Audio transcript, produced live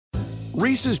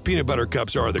Reese's Peanut Butter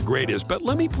Cups are the greatest, but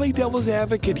let me play devil's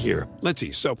advocate here. Let's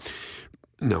see. So,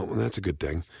 no, that's a good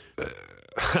thing.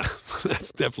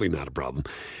 That's definitely not a problem.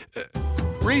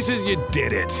 Reese's, you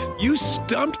did it. You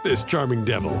stumped this charming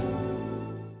devil.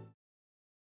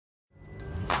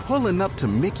 Pulling up to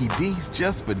Mickey D's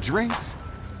just for drinks?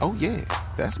 Oh, yeah,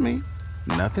 that's me.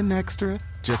 Nothing extra,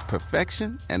 just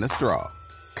perfection and a straw.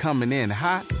 Coming in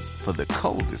hot for the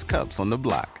coldest cups on the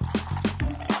block.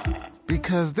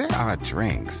 Because there are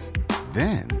drinks.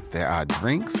 Then there are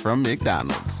drinks from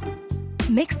McDonald's.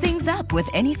 Mix things up with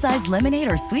any size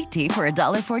lemonade or sweet tea for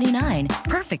 $1.49.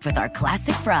 Perfect with our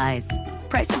classic fries.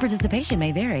 Price and participation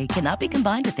may vary. Cannot be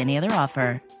combined with any other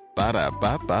offer.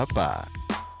 Ba-da-ba-ba-ba.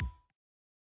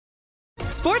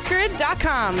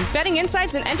 SportsGrid.com. Betting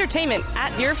insights and entertainment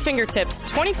at your fingertips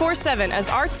 24/7 as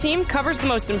our team covers the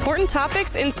most important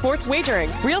topics in sports wagering.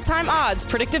 Real-time odds,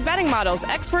 predictive betting models,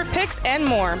 expert picks, and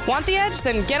more. Want the edge?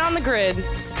 Then get on the grid.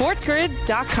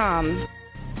 SportsGrid.com.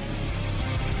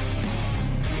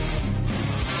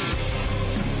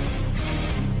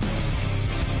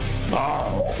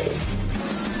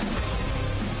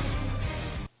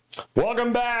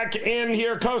 Welcome back in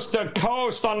here, coast to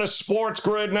coast on the Sports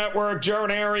Grid Network.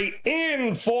 Raineri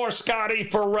in for Scotty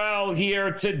Ferrall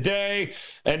here today,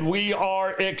 and we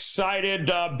are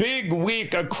excited. Big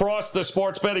week across the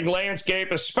sports betting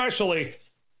landscape, especially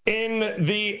in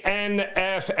the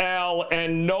NFL,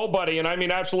 and nobody, and I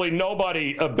mean absolutely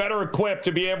nobody, better equipped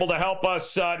to be able to help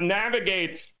us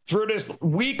navigate through this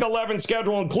Week 11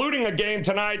 schedule, including a game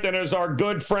tonight, than is our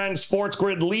good friend, Sports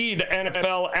Grid lead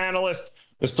NFL analyst,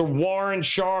 Mr. Warren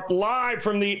Sharp, live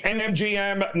from the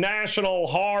MGM National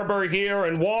Harbor here.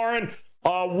 And Warren,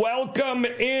 welcome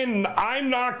in.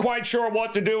 I'm not quite sure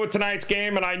what to do with tonight's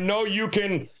game, and I know you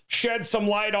can shed some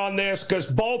light on this because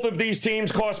both of these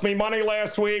teams cost me money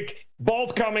last week,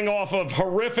 both coming off of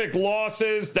horrific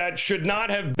losses that should not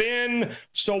have been.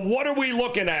 So what are we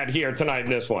looking at here tonight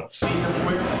in this one?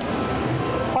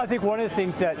 I think one of the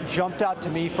things that jumped out to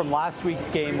me from last week's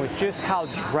game was just how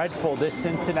dreadful this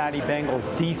Cincinnati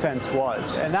Bengals defense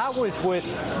was. And that was with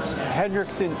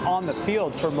Hendrickson on the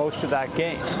field for most of that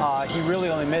game. He really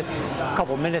only missed a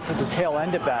couple minutes at the tail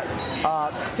end of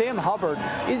that. Sam Hubbard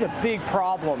is a big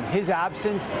problem. His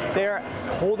absence there,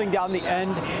 holding down the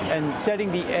end and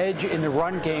setting the edge in the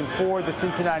run game for the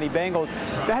Cincinnati Bengals,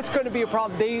 that's going to be a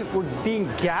problem. They were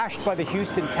being gashed by the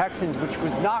Houston Texans, which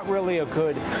was not really a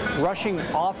good rushing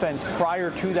offense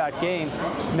prior to that game.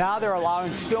 Now they're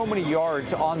allowing so many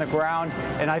yards on the ground,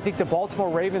 and I think the Baltimore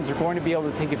Ravens are going to be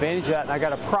able to take advantage of that. And I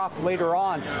got a prop later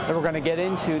on that we're going to get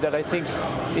into that I think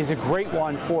is a great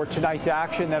one for tonight's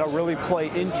action that'll really play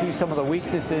into some of the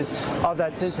weaknesses of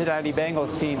that Cincinnati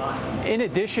Bengals team. In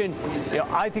addition,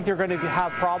 I think they're going to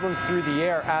have problems through the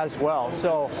air as well.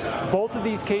 So both of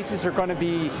these cases are going to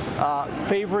be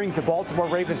favoring the Baltimore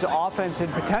Ravens offense,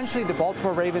 and potentially the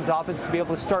Baltimore Ravens offense to be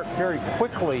able to start very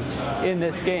quickly in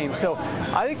this game. So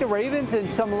I think the Ravens in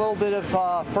some little bit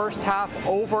of first half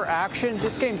over action.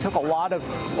 This game took a lot of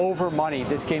over money.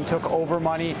 This game took over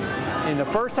money in the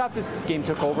first half. This game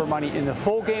took over money in the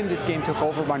full game. This game took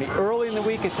over money early in the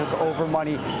week. It took over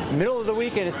money middle of the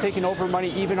week, and it's taken over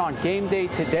money even on game day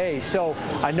today. So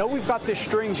I know we've got this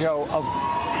string, Joe, of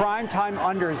primetime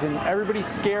unders, and everybody's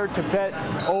scared to bet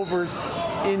overs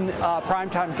in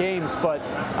primetime games. But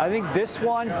I think this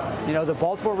one, the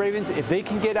Baltimore Ravens, if they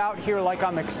can get out here like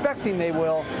I'm expecting they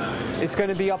will, it's going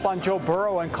to be up on Joe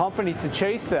Burrow and company to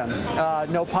chase them,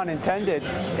 no pun intended,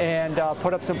 and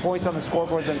put up some points on the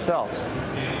scoreboard themselves.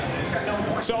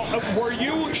 So were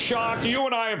you shocked? You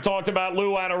and I have talked about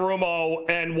Lou Anarumo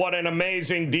and what an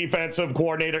amazing defensive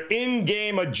coordinator,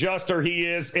 in-game adjuster he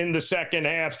is in the second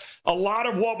half. A lot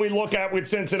of what we look at with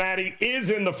Cincinnati is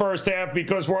in the first half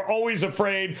because we're always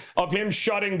afraid of him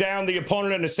shutting down the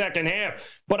opponent in the second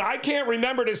half. But I can't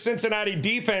remember the Cincinnati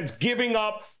defense giving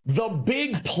up the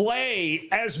big play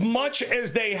as much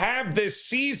as they have this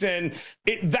season.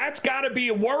 That's got to be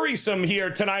worrisome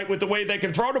here tonight with the way they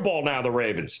can throw the ball now, the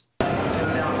Ravens.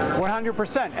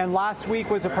 100%. And last week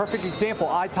was a perfect example.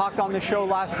 I talked on the show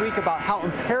last week about how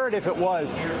imperative it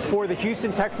was for the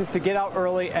Houston Texans to get out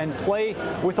early and play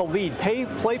with a lead,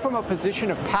 play from a position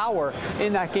of power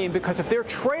in that game, because if they're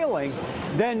trailing,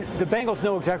 then the Bengals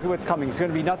know exactly what's coming. It's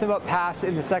going to be nothing but pass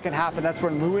in the second half, and that's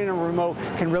when Lou Anarumo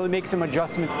can really make some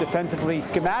adjustments defensively,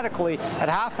 schematically at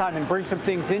halftime, and bring some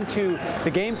things into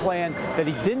the game plan that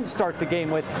he didn't start the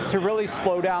game with to really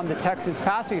slow down the Texans'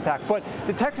 passing attack. But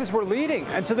the Texans were leading,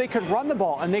 and so they could run the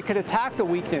ball and they could attack the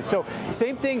weakness. So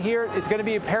same thing here. It's going to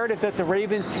be imperative that the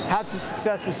Ravens have some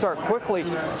success and start quickly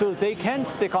so that they can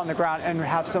stick on the ground and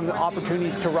have some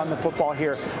opportunities to run the football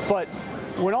here. But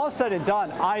when all is said and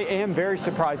done, I am very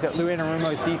surprised that Lou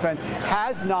Anarumo's defense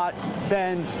has not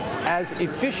been as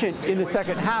efficient in the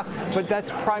second half, but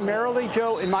that's primarily,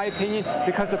 Joe, in my opinion,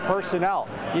 because of personnel.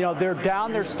 They're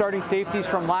down their starting safeties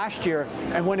from last year,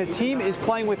 and when a team is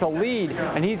playing with a lead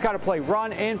and he's got to play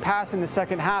run and pass in the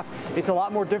second half, it's a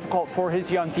lot more difficult for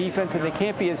his young defense, and they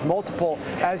can't be as multiple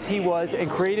as he was and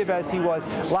creative as he was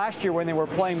last year when they were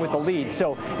playing with a lead.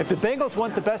 So if the Bengals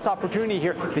want the best opportunity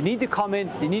here, they need to come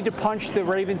in, they need to punch the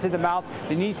Ravens in the mouth,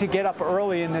 they need to get up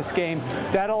early in this game.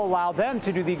 That'll allow them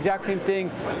to do the exact same thing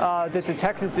that the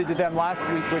Texans did to them last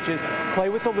week, which is play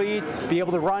with the lead, be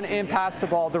able to run and pass the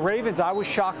ball. The Ravens, I was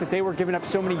shocked that they were giving up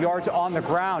so many yards on the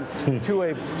ground to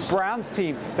a Browns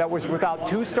team that was without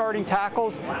 2 starting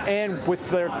tackles and with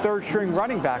their third string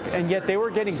running back, and yet they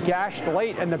were getting gashed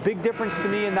late. And the big difference to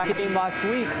me in that game last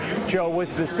week, Joe,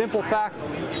 was the simple fact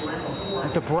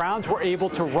that the Browns were able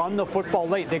to run the football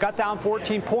late. They got down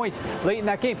 14 points late in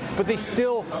that game, but they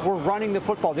still were running the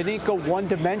football. They didn't go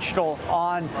one-dimensional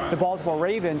on the Baltimore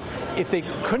Ravens. If they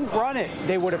couldn't run it,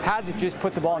 they would have had to just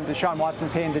put the ball in Deshaun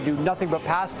Watson's hand to do nothing but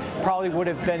pass. Probably would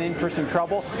have been in for some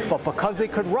trouble. But because they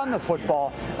could run the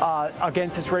football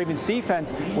against this Ravens defense,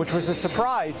 which was a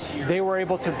surprise, they were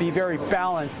able to be very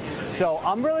balanced. So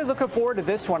I'm really looking forward to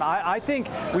this one. I think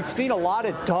we've seen a lot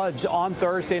of duds on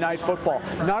Thursday Night Football.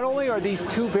 Not only are these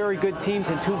 2 very good teams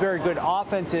and 2 very good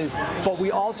offenses, but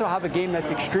we also have a game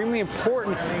that's extremely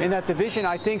important in that division.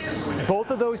 I think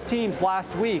both of those teams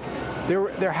last week,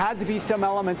 there had to be some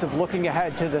elements of looking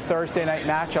ahead to the Thursday night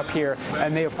matchup here,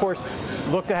 and they, of course,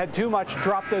 looked ahead too much,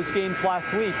 dropped those games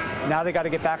last week. Now they got to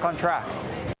get back on track.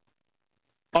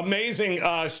 Amazing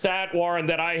stat, Warren,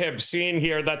 that I have seen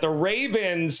here, that the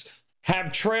Ravens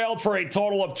have trailed for a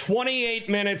total of 28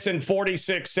 minutes and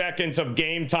 46 seconds of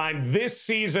game time this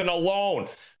season alone.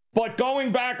 But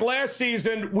going back last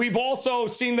season, we've also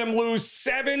seen them lose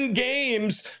 7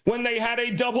 games when they had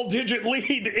a double-digit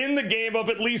lead in the game of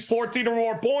at least 14 or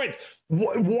more points.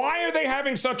 Why are they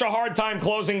having such a hard time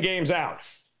closing games out?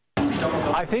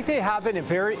 I think they have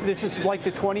it this is like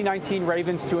the 2019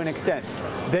 Ravens to an extent.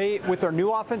 With their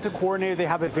new offensive coordinator, they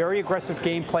have a very aggressive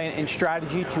game plan and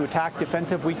strategy to attack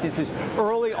defensive weaknesses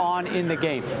early on in the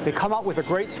game. They come out with a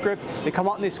great script. They come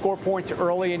out and they score points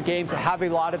early in games and have a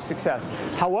lot of success.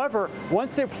 However,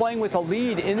 once they're playing with a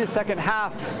lead in the second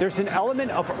half, there's an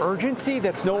element of urgency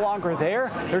that's no longer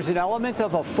there. There's an element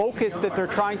of a focus that they're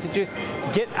trying to just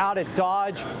get out of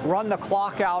Dodge, run the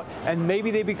clock out, and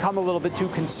maybe they become a little bit too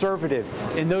conservative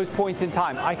in those points in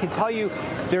time. I can tell you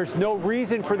there's no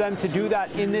reason for them to do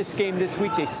that in this game this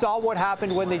week. They saw what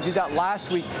happened when they did that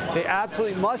last week. They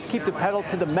absolutely must keep the pedal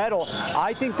to the metal.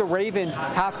 I think the Ravens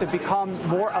have to become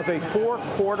more of a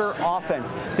 4-quarter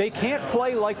offense. They can't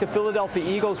play like the Philadelphia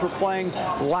Eagles were playing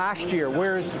last year,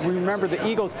 whereas we remember the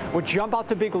Eagles would jump out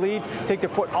to big leads, take their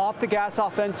foot off the gas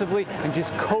offensively, and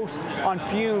just coast on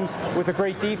fumes with a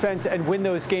great defense and win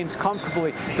those games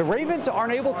comfortably. The Ravens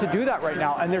aren't able to do that right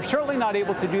now, and they're certainly not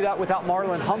able to do that without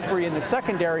Marlon Humphrey in the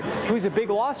secondary, who's a big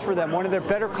loss for them. One of their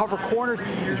better cover corners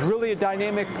is really a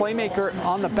dynamic playmaker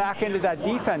on the back end of that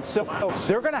defense. So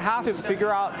they're going to have to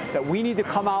figure out that we need to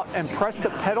come out and press the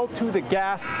pedal to the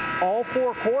gas all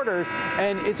 4 quarters,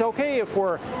 and it's okay if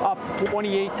we're up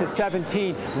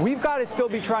 28-17. We've got to still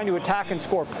be trying to attack and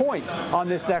score points on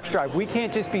this next drive. We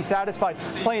can't just be satisfied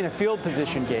playing a field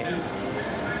position game.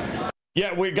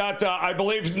 Yeah, we got, I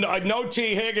believe, no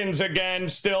T. Higgins again,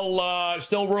 still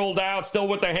ruled out, still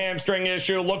with the hamstring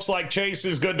issue. Looks like Chase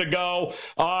is good to go.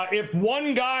 If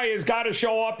one guy has got to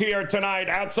show up here tonight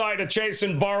outside of Chase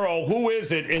and Burrow, who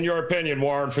is it, in your opinion,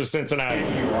 Warren, for Cincinnati?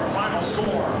 Our final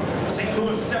score, St.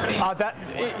 Louis 70.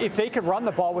 If they could run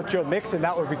the ball with Joe Mixon,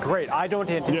 that would be great. I don't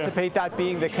anticipate that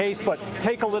being the case, but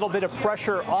take a little bit of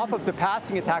pressure off of the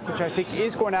passing attack, which I think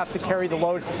is going to have to carry the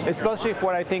load, especially if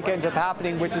what I think ends up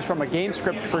happening, which is from a game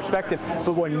script perspective.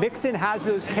 But when Mixon has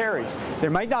those carries, there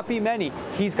might not be many.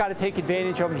 He's got to take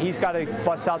advantage of them. He's got to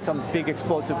bust out some big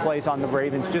explosive plays on the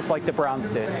Ravens, just like the Browns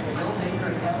did.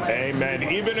 Amen.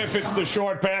 Even if it's the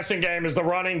short passing game as the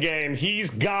running game,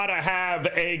 he's got to have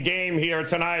a game here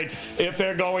tonight if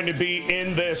they're going to be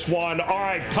in this one. All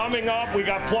right, coming up, we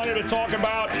got plenty to talk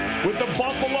about with the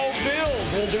Buffalo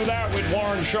Bills. We'll do that with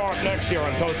Warren Sharp next year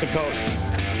on Coast to Coast.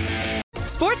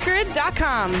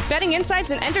 SportsGrid.com. Betting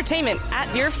insights and entertainment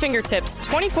at your fingertips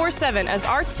 24/7 as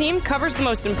our team covers the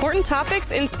most important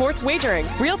topics in sports wagering.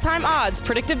 Real-time odds,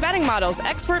 predictive betting models,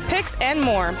 expert picks, and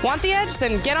more. Want the edge?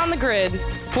 Then get on the grid.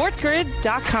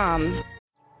 SportsGrid.com.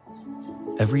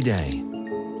 Every day,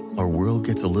 our world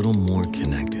gets a little more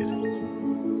connected,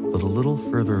 but a little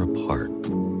further apart.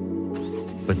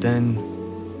 But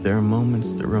then, there are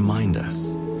moments that remind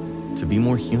us to be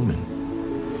more human.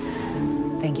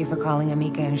 Thank you for calling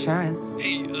Amica Insurance.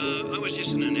 Hey, I was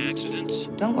just in an accident.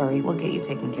 Don't worry, we'll get you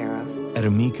taken care of. At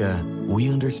Amica,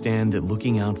 we understand that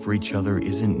looking out for each other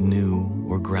isn't new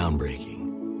or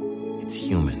groundbreaking. It's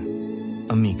human.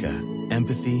 Amica,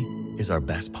 empathy is our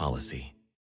best policy.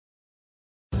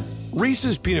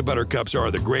 Reese's peanut butter cups are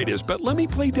the greatest, but let me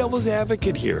play devil's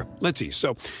advocate here. Let's see.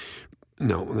 So,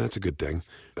 no, that's a good thing.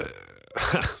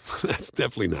 That's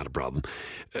definitely not a problem.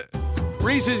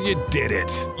 Reese's, you did it.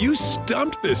 You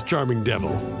stumped this charming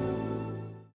devil.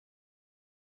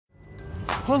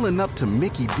 Pulling up to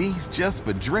Mickey D's just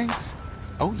for drinks?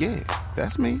 Oh, yeah,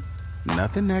 that's me.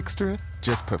 Nothing extra,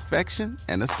 just perfection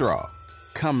and a straw.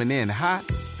 Coming in hot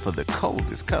for the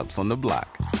coldest cups on the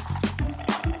block.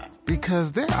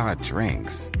 Because there are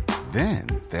drinks. Then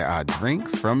there are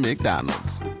drinks from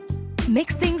McDonald's.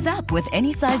 Mix things up with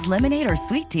any size lemonade or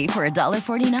sweet tea for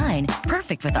 $1.49.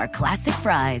 Perfect with our classic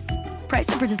fries. Price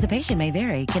and participation may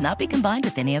vary. Cannot be combined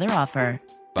with any other offer.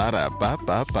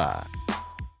 Ba-da-ba-ba-ba.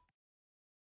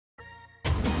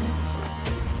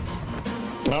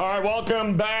 All right,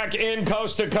 welcome back in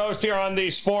Coast to Coast here on the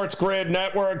Sports Grid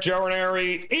Network. Joe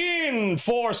Raineri in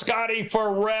for Scotty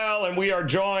Ferrall, and we are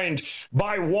joined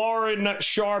by Warren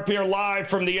Sharp here live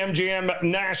from the MGM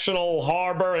National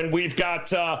Harbor. And we've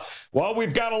got,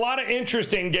 we've got a lot of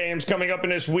interesting games coming up in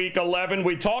this Week 11.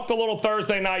 We talked a little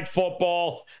Thursday Night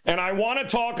Football, and I want to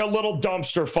talk a little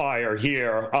dumpster fire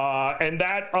here, and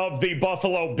that of the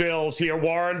Buffalo Bills here,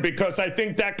 Warren, because I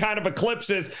think that kind of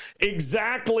eclipses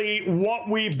exactly what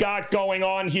we've got going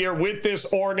on here with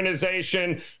this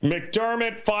organization.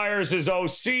 McDermott fires his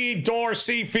OC.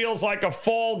 Dorsey feels like a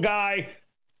fall guy.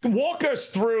 Walk us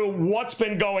through what's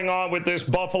been going on with this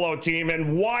Buffalo team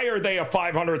and why are they a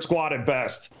 500 squad at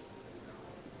best?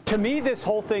 To me, this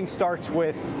whole thing starts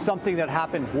with something that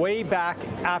happened way back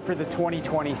after the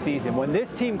 2020 season when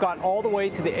this team got all the way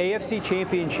to the AFC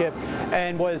Championship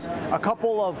and was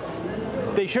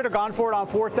they should have gone for it on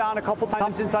fourth down a couple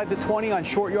times inside the 20 on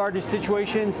short yardage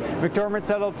situations. McDermott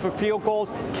settled for field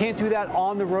goals. Can't do that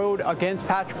on the road against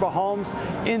Patrick Mahomes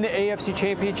in the AFC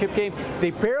Championship game.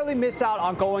 They barely miss out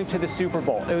on going to the Super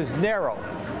Bowl. It was narrow.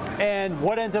 And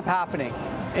what ends up happening?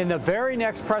 In the very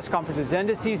next press conference, his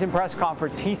end-of-season press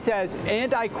conference, he says,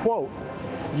 and I quote,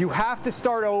 "You have to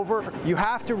start over. You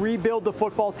have to rebuild the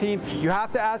football team. You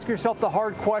have to ask yourself the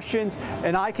hard questions."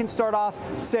 And I can start off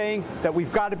saying that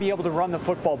we've got to be able to run the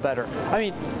football better. I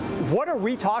mean, what are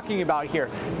we talking about here?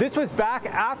 This was back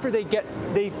after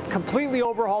they completely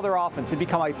overhaul their offense to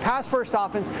become a pass-first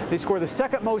offense. They score the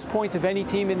second most points of any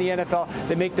team in the NFL.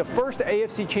 They make the first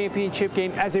AFC Championship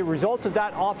game as a result of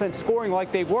that offense scoring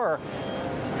like they were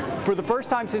for the first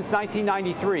time since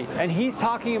 1993. And he's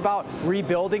talking about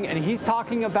rebuilding, and he's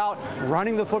talking about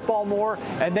running the football more.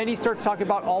 And then he starts talking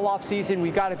about all offseason, we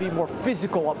got to be more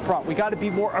physical up front. We got to be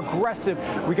more aggressive.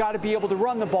 We got to be able to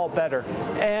run the ball better.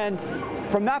 And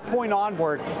from that point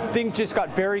onward, things just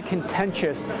got very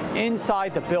contentious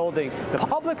inside the building. The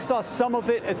public saw some of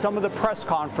it at some of the press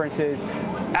conferences,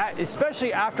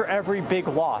 especially after every big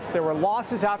loss. There were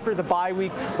losses after the bye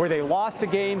week where they lost a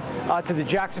game to the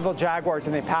Jacksonville Jaguars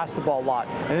and they passed the ball a lot.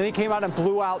 And then they came out and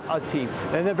blew out a team.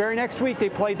 And the very next week, they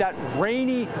played that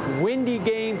rainy, windy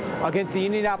game against the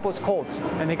Indianapolis Colts.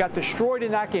 And they got destroyed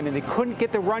in that game, and they couldn't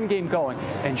get the run game going.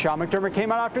 And Sean McDermott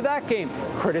came out after that game,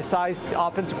 criticized the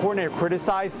offensive coordinator,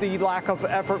 criticized the lack of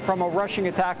effort from a rushing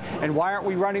attack, and why aren't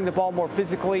we running the ball more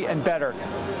physically and better?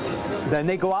 Then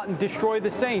they go out and destroy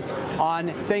the Saints on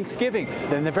Thanksgiving.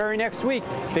 Then the very next week,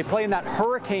 they play in that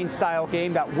hurricane-style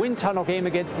game, that wind tunnel game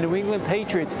against the New England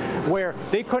Patriots, where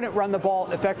they couldn't run the ball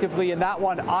effectively in that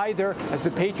one either, as the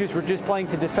Patriots were just playing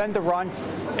to defend the run,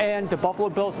 and the Buffalo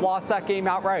Bills lost that game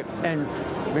outright. And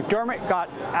McDermott got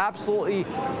absolutely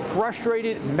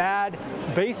frustrated, mad,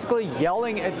 basically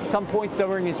yelling at some point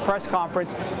during his press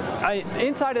conference.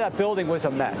 Inside of that building was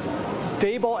a mess.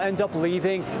 Daboll ends up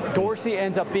leaving. Dorsey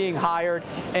ends up being hired.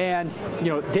 And,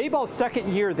 Daboll's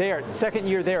second year there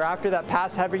after that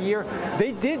pass-heavy year,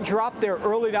 they did drop their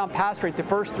early down pass rate the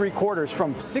first three quarters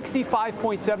from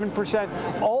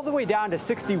 65.7% all the way down to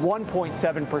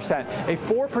 61.7%, a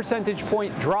 4 percentage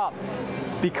point drop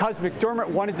because McDermott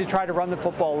wanted to try to run the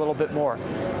football a little bit more.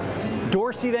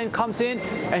 Dorsey then comes in,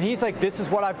 and he's like, this is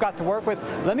what I've got to work with.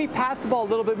 Let me pass the ball a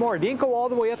little bit more. He didn't go all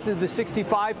the way up to the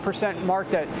 65%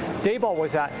 mark that Daboll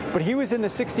was at, but he was in the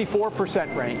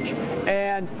 64% range.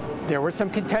 And there was some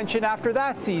contention after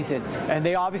that season, and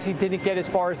they obviously didn't get as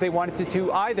far as they wanted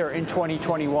to either in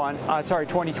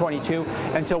 2022.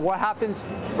 And so what happens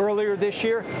earlier this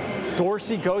year?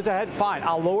 Dorsey goes ahead, fine,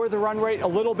 I'll lower the run rate a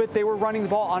little bit. They were running the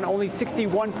ball on only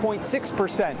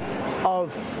 61.6%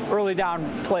 of early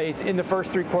down plays in the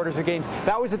first 3 quarters of games.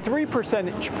 That was a 3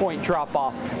 percentage point drop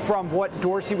off from what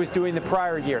Dorsey was doing the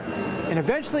prior year. And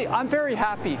eventually, I'm very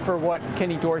happy for what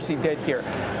Kenny Dorsey did here.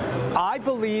 I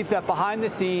believe that behind the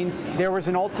scenes, there was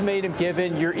an ultimatum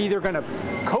given. You're either going to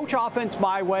coach offense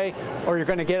my way or you're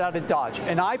going to get out of Dodge.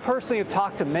 And I personally have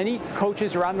talked to many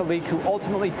coaches around the league who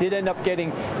ultimately did end up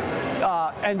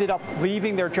ended up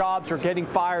leaving their jobs or getting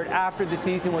fired after the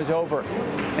season was over.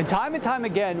 And time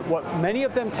again, what many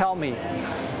of them tell me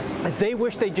is they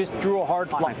wish they just drew a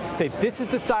hard line. Say, this is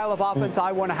the style of offense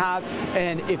I want to have,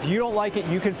 and if you don't like it,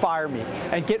 you can fire me.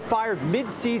 And get fired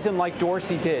mid-season like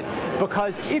Dorsey did.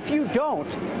 Because if you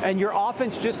don't, and your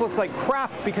offense just looks like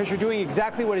crap because you're doing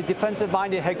exactly what a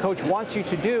defensive-minded head coach wants you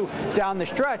to do down the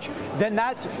stretch, then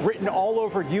that's written all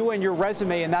over you and your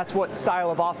resume, and that's what style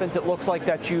of offense it looks like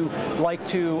that you like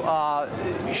to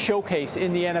showcase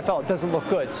in the NFL. It doesn't look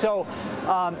good. So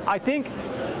I think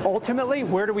ultimately,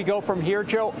 where do we go from here,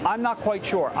 Joe? I'm not quite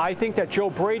sure. I think that Joe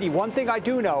Brady, one thing I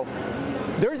do know,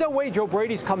 there's no way Joe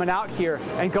Brady's coming out here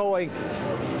and going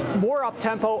more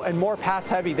up-tempo and more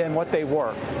pass-heavy than what they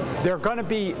were. They're going to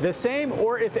be the same,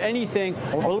 or if anything,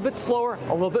 a little bit slower,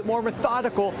 a little bit more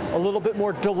methodical, a little bit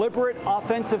more deliberate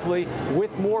offensively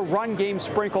with more run game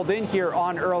sprinkled in here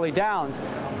on early downs.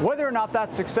 Whether or not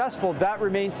that's successful, that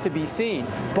remains to be seen.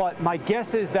 But my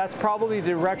guess is that's probably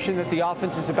the direction that the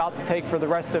offense is about to take for the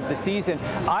rest of the season.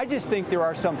 I just think there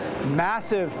are some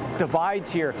massive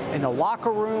divides here in the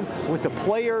locker room with the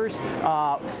players,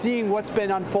 seeing what's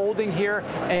been unfolding here.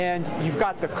 And you've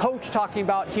got the coach talking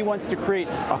about he wants to create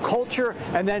a culture,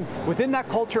 and then within that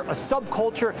culture, a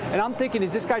subculture. And I'm thinking,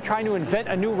 is this guy trying to invent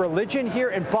a new religion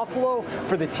here in Buffalo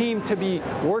for the team to be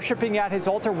worshiping at his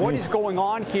altar? What is going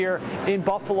on here in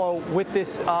Buffalo with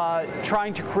this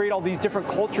trying to create all these different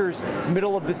cultures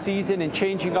middle of the season and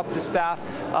changing up the staff?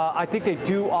 I think they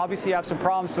do obviously have some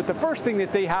problems, but the first thing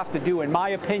that they have to do, in my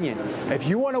opinion, if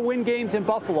you want to win games in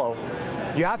Buffalo,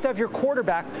 you have to have your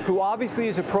quarterback, who obviously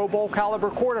is a Pro Bowl caliber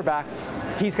quarterback.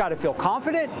 He's got to feel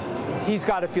confident, he's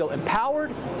got to feel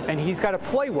empowered, and he's got to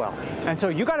play well. And so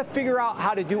you got to figure out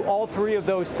how to do all three of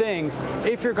those things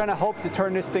if you're going to hope to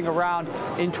turn this thing around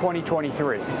in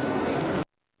 2023.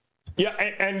 Yeah,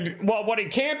 and well, what he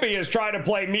can't be is try to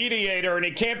play mediator, and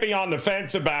he can't be on the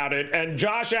fence about it. And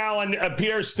Josh Allen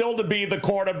appears still to be the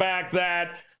quarterback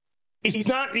that he's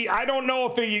not. I don't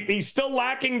know if he's still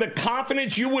lacking the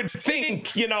confidence. You would think,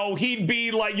 he'd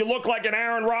be like, you look like an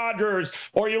Aaron Rodgers,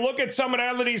 or you look at some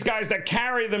of these guys that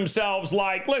carry themselves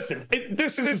like, listen,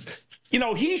 this is.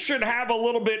 He should have a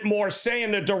little bit more say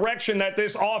in the direction that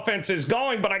this offense is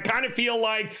going, but I kind of feel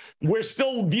like we're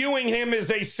still viewing him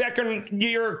as a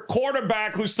second-year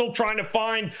quarterback who's still trying to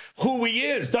find who he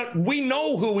is. We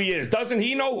know who he is. Doesn't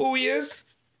he know who he is?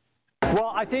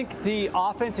 Well, I think the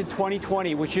offense in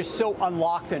 2020 was just so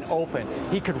unlocked and open.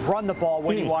 He could run the ball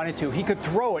when he wanted to. He could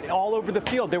throw it all over the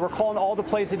field. They were calling all the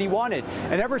plays that he wanted.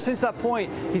 And ever since that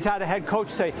point, he's had a head coach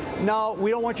say, no,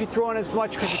 we don't want you throwing as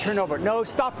much because you turn over. No,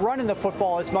 stop running the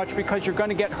football as much because you're going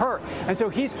to get hurt. And so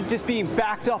he's just being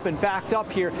backed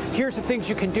up here. Here's the things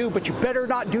you can do, but you better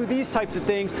not do these types of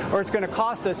things or it's going to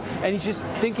cost us. And he's just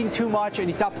thinking too much, and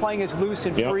he's not playing as loose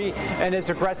and free and as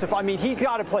aggressive. I mean, he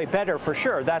got to play better for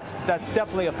sure. That's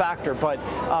definitely a factor, but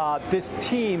this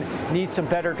team needs some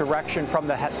better direction from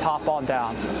the top on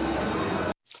down.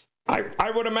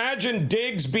 I would imagine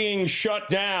Diggs being shut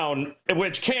down,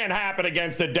 which can't happen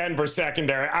against the Denver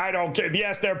secondary. I don't care.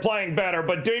 Yes, they're playing better,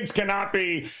 but Diggs cannot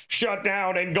be shut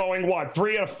down and going,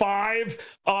 3 of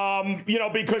 5?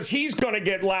 Because he's going to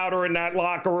get louder in that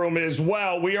locker room as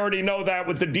well. We already know that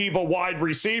with the diva wide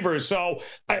receivers. So,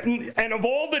 and of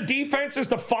all the defenses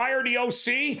to fire the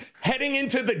OC heading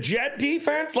into the Jet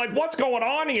defense, what's going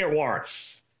on here, Warren?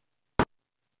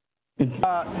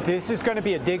 This is going to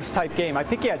be a Diggs-type game. I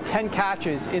think he had 10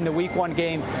 catches in the Week 1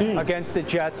 game against the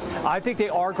Jets. I think they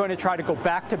are going to try to go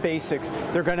back to basics.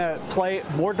 They're going to play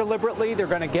more deliberately. They're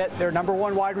going to get their number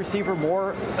one wide receiver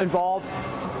more involved.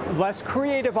 Less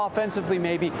creative offensively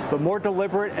maybe, but more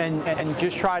deliberate and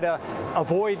just try to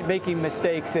avoid making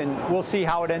mistakes, and we'll see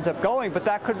how it ends up going. But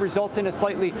that could result in a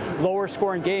slightly lower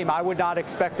scoring game. I would not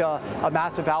expect a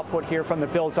massive output here from the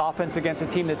Bills offense against a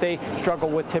team that they struggle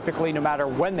with typically no matter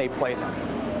when they play them.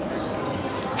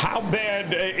 How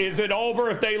bad is it over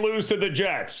if they lose to the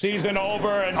Jets? Season over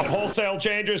and wholesale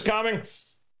changes coming?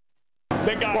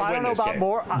 They got to I don't know about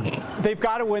more. They've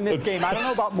got to win this game. I don't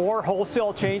know about more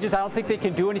wholesale changes. I don't think they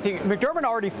can do anything. McDermott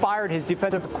already fired his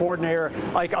defensive coordinator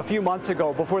like a few months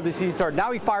ago before the season started.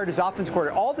 Now he fired his offensive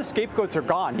coordinator. All the scapegoats are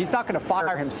gone. He's not going to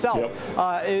fire himself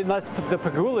unless the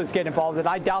Pagulas get involved, and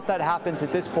I doubt that happens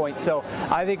at this point. So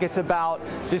I think it's about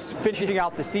just finishing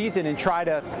out the season and try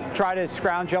to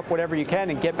scrounge up whatever you can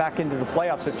and get back into the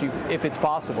playoffs if it's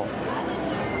possible.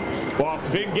 Well,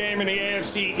 big game in the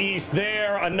AFC East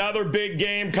there. Another big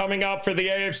game coming up for the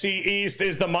AFC East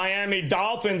is the Miami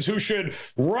Dolphins, who should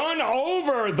run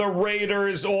over the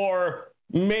Raiders or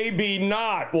maybe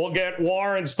not. We'll get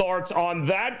Warren's thoughts on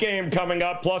that game coming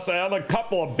up, plus another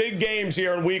couple of big games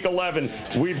here in Week 11.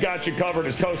 We've got you covered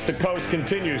as Coast to Coast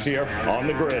continues here on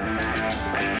The Grid.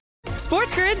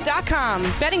 SportsGrid.com.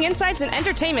 Betting insights and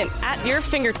entertainment at your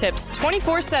fingertips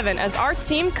 24/7 as our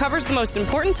team covers the most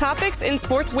important topics in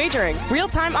sports wagering.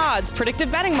 Real-time odds,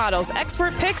 predictive betting models,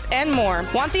 expert picks, and more.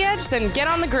 Want the edge? Then get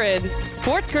on the grid.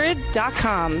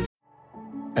 SportsGrid.com.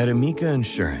 At Amica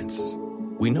Insurance,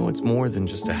 we know it's more than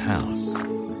just a house.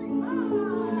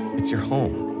 It's your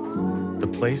home, the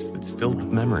place that's filled with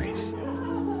memories.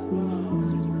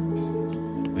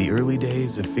 The early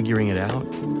days of figuring it out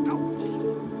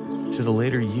to the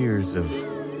later years of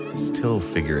still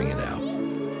figuring it out.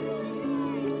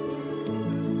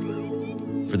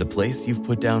 For the place you've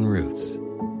put down roots,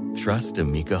 trust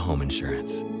Amica Home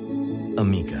Insurance.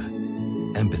 Amica,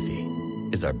 empathy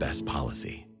is our best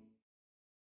policy.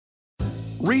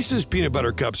 Reese's Peanut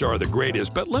Butter Cups are the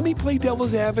greatest, but let me play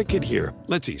devil's advocate here.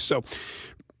 Let's see. So,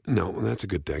 no, that's a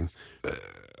good thing.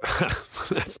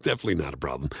 That's definitely not a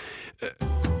problem.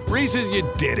 Reese's, you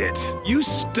did it. You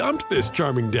stumped this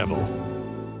charming devil.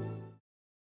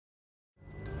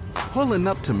 Pulling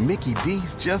up to Mickey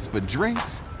D's just for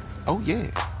drinks? Oh yeah,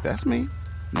 that's me.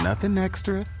 Nothing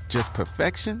extra, just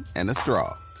perfection and a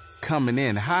straw. Coming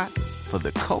in hot for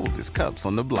the coldest cups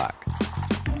on the block.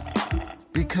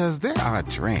 Because there are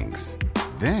drinks.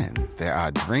 Then there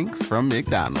are drinks from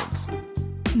McDonald's.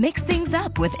 Mix things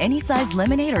up with any size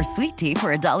lemonade or sweet tea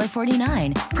for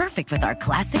 $1.49. Perfect with our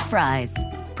classic fries.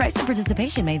 Price and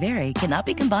participation may vary. Cannot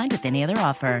be combined with any other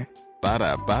offer.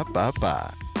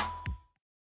 Ba-da-ba-ba-ba.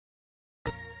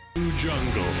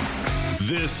 Jungle.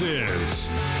 This is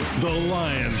The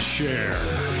Lion's Share.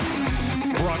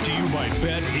 Brought to you by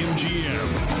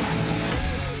BetMGM.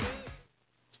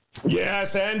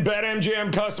 Yes, and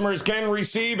BetMGM customers can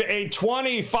receive a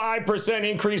 25%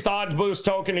 increased odds boost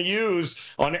token to use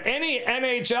on any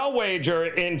NHL wager.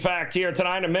 In fact, here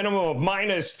tonight, a minimum of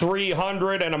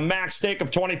 -300 and a max stake of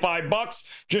 $25.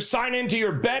 Just sign into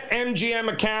your BetMGM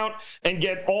account and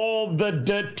get all the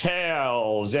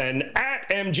details. And at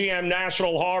MGM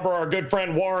National Harbor, our good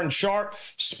friend Warren Sharp,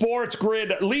 Sports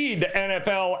Grid lead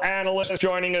NFL analyst,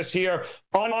 joining us here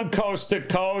on Coast to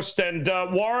Coast. And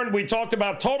Warren, we talked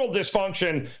about total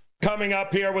dysfunction coming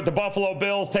up here with the Buffalo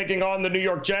Bills taking on the New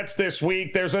York Jets this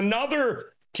week. There's another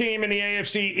team in the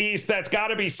AFC East that's got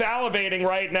to be salivating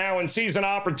right now and sees an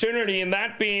opportunity, and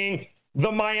that being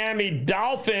the Miami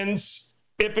Dolphins.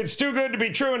 If it's too good to be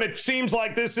true, and it seems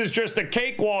like this is just a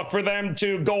cakewalk for them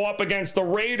to go up against the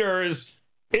Raiders,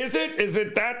 is it? Is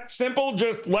it that simple?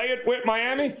 Just lay it with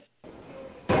Miami?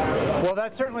 Well,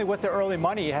 that's certainly what the early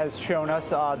money has shown us.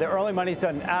 The early money's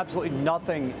done absolutely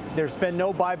nothing. There's been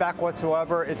no buyback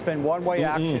whatsoever. It's been one-way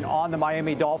action on the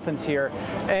Miami Dolphins here.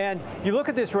 And you look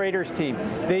at this Raiders team.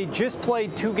 They just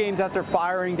played 2 games after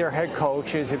firing their head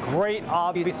coach. It's a great,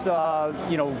 obvious,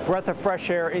 breath of fresh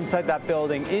air inside that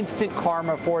building. Instant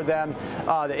karma for them.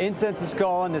 The incense is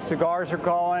going. The cigars are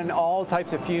going. All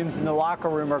types of fumes in the locker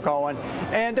room are going.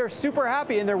 And they're super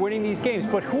happy, and they're winning these games.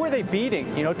 But who are they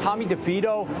beating? Tommy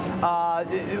DeVito.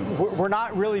 We're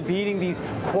not really beating these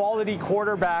quality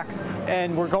quarterbacks,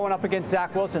 and we're going up against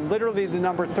Zach Wilson, literally the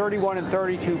number 31 and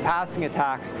 32 passing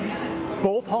attacks.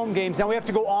 Both home games. Now we have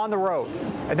to go on the road,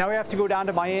 and now we have to go down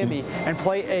to Miami and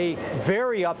play a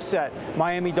very upset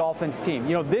Miami Dolphins team.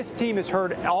 This team has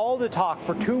heard all the talk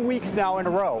for 2 weeks now in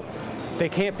a row. They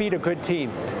can't beat a good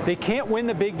team. They can't win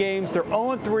the big games. They're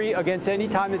 0-3 against any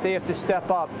time that they have to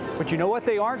step up. But you know what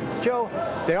they aren't, Joe?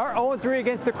 They aren't 0-3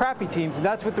 against the crappy teams, and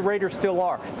that's what the Raiders still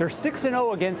are. They're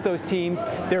 6-0 against those teams.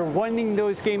 They're winning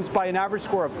those games by an average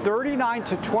score of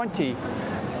 39-20.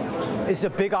 is a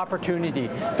big opportunity.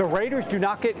 The Raiders do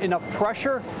not get enough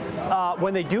pressure.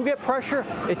 When they do get pressure,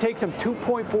 it takes them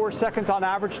 2.4 seconds on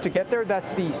average to get there.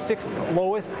 That's the 6th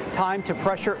lowest time to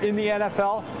pressure in the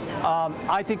NFL.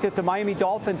 I think that the Miami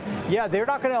Dolphins, they're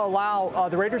not going to allow,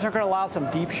 the Raiders aren't going to allow some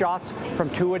deep shots from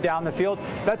Tua down the field.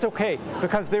 That's okay,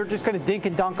 because they're just going to dink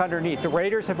and dunk underneath. The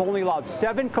Raiders have only allowed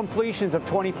 7 completions of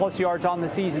 20-plus yards on the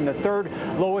season, the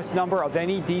 3rd lowest number of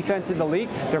any defense in the league.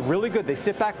 They're really good. They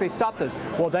sit back, they stop those.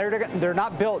 Well, they're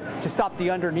not built to stop the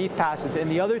underneath passes. And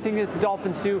the other thing that the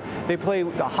Dolphins do, they play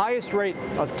the highest rate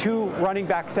of 2 running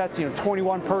back sets,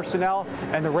 21 personnel,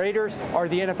 and the Raiders are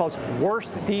the NFL's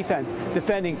worst defense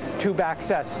defending 2 back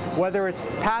sets. Whether it's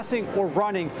passing or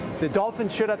running, the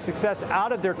Dolphins should have success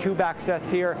out of their 2 back sets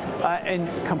here and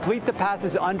complete the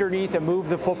passes underneath and move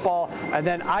the football. And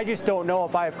then I just don't know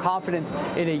if I have confidence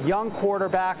in a young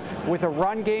quarterback with a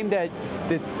run game that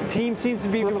the team seems to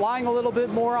be relying a little bit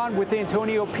more on with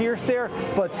Antonio Pierce there,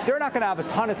 but they're not going to have a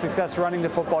ton of success running the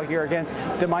football here against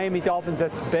the Miami Dolphins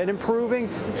that's been improving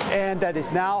and that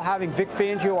is now having Vic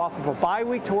Fangio off of a bye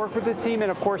week to work with this team,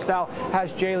 and of course now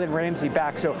has Jalen Ramsey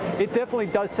back. So it definitely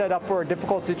does set up for a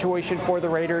difficult situation for the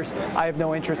Raiders. I have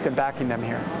no interest in backing them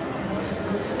here.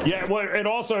 Yeah, well, it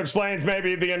also explains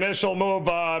maybe the initial move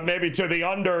maybe to the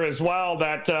under as well,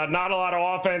 that not a lot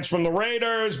of offense from the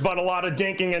Raiders, but a lot of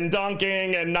dinking and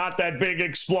dunking and not that big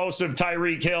explosive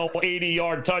Tyreek Hill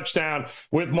 80-yard touchdown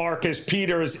with Marcus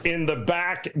Peters in the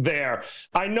back there.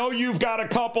 I know you've got a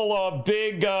couple of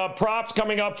big props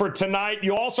coming up for tonight.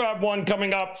 You also have one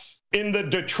coming up in the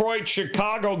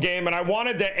Detroit-Chicago game, and I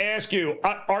wanted to ask you,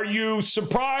 are you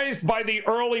surprised by the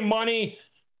early money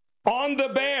on the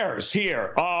Bears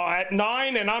here at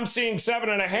 9, and I'm seeing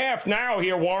 7.5 now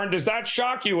here, Warren? Does that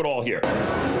shock you at all here?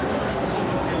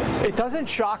 It doesn't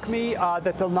shock me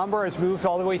that the number has moved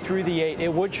all the way through the 8.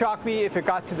 It would shock me if it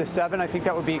got to the 7. I think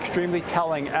that would be extremely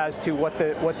telling as to what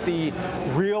the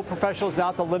real professionals,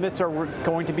 not the limits, are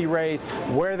going to be raised,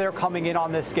 where they're coming in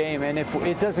on this game. And if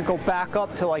it doesn't go back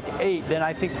up to like 8, then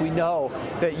I think we know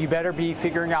that you better be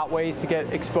figuring out ways to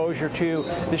get exposure to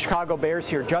the Chicago Bears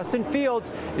here. Justin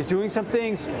Fields is doing some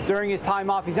things during his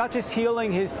time off. He's not just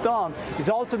healing his thumb. He's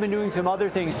also been doing some other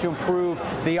things to improve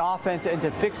the offense and to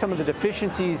fix some of the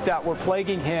deficiencies that were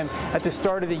plaguing him at the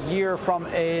start of the year from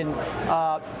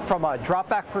a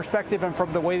drop-back perspective and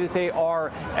from the way that they are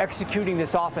executing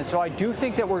this offense. So I do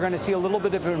think that we're going to see a little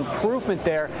bit of an improvement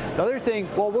there. The other thing,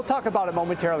 well, we'll talk about it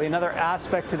momentarily, another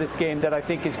aspect to this game that I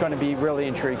think is going to be really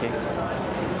intriguing.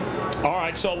 All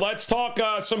right, so let's talk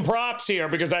some props here,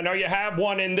 because I know you have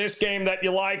one in this game that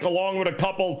you like, along with a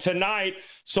couple tonight.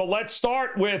 So let's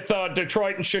start with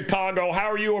Detroit and Chicago. How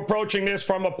are you approaching this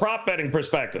from a prop betting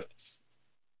perspective?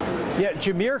 Yeah,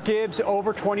 Jahmyr Gibbs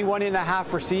over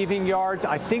 21.5 receiving yards.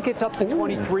 I think it's up to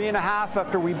 23.5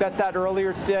 after we bet that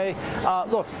earlier today.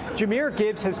 Look, Jahmyr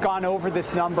Gibbs has gone over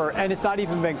this number, and it's not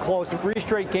even been close. It's 3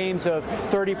 straight games of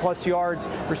 30-plus yards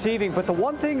receiving. But the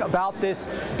one thing about this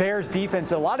Bears defense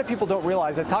that a lot of people don't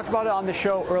realize, I talked about it on the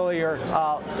show earlier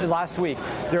last week,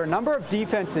 there are a number of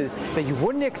defenses that you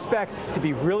wouldn't expect to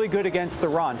be really good against the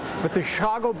run. But the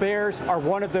Chicago Bears are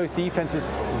one of those defenses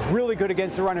really good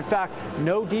against the run. In fact,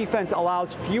 no defense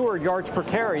allows fewer yards per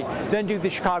carry than do the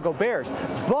Chicago Bears.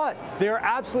 But they're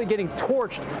absolutely getting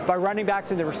torched by running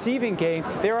backs in the receiving game.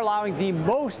 They're allowing the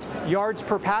most yards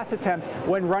per pass attempt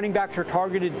when running backs are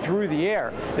targeted through the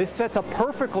air. This sets up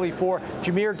perfectly for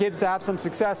Jahmyr Gibbs to have some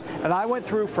success. And I went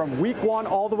through from week 1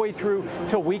 all the way through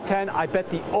till week 10. I bet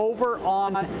the over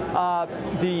on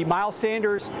the Miles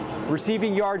Sanders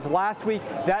receiving yards last week.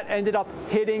 That ended up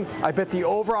hitting. I bet the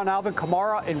over on Alvin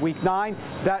Kamara in week 9.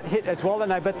 That hit as well.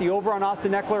 And I bet the over on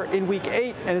Austin Eckler in week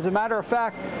 8. And as a matter of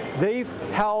fact, they've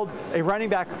held a running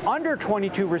back under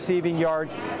 22 receiving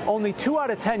yards only 2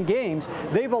 out of 10 games.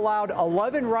 They've allowed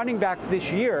 11 running backs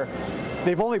this year.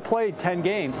 They've only played 10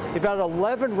 games. They've had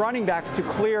 11 running backs to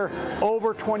clear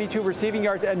over 22 receiving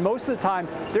yards, and most of the time,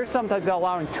 they're sometimes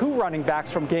allowing 2 running backs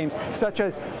from games, such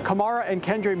as Kamara and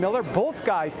Kendre Miller. Both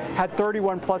guys had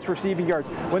 31-plus receiving yards.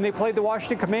 When they played the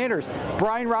Washington Commanders,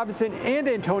 Brian Robinson and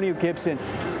Antonio Gibson,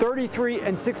 33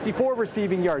 and 64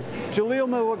 receiving yards. Jaleel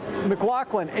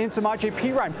McLaughlin and Samaje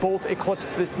Perine both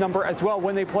eclipsed this number as well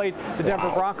when they played the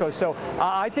Denver Broncos. So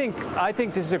I think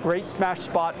this is a great smash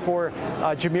spot for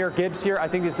Jahmyr Gibbs here. I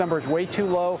think this number is way too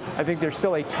low. I think there's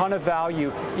still a ton of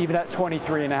value even at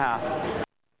 23.5.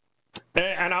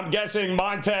 And I'm guessing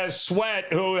Montez Sweat,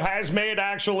 who has made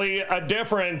actually a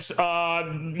difference.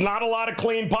 Not a lot of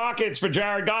clean pockets for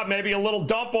Jared Goff. Maybe a little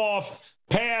dump off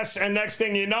pass, and next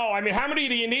thing you know, I mean, how many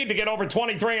do you need to get over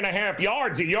 23.5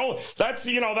 yards?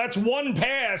 That's one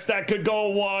pass that could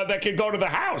go to the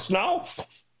house. No.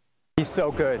 He's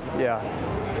so good, yeah.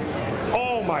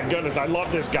 Oh my goodness, I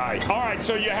love this guy. All right,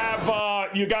 so you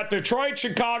have you got Detroit,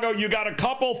 Chicago. You got a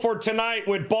couple for tonight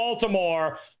with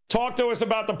Baltimore. Talk to us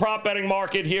about the prop betting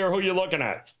market here. Who you looking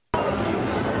at?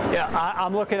 Yeah,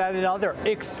 I'm looking at another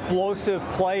explosive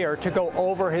player to go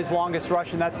over his longest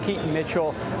rush, and that's Keaton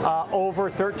Mitchell, over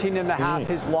 13.5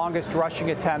 his longest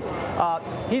rushing attempt.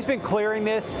 He's been clearing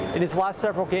this in his last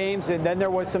several games, and then there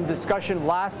was some discussion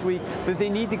last week that they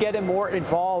need to get him more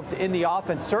involved in the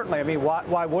offense. Certainly, I mean,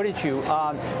 why wouldn't you?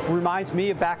 Reminds me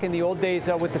of back in the old days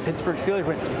with the Pittsburgh Steelers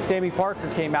when Sammy Parker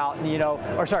came out,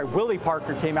 and Willie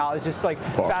Parker came out. It's just like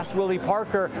fast Willie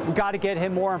Parker. We got to get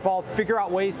him more involved. Figure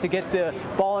out ways to get the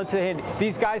ball into him.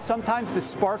 These guys, sometimes the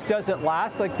spark doesn't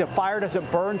last, like the fire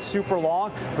doesn't burn super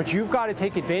long, but you've got to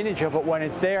take advantage of it when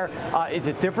it's there. It's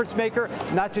a difference maker,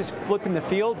 not just flipping the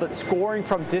field, but scoring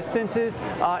from distances.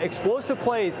 Explosive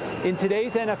plays in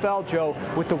today's NFL, Joe,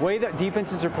 with the way that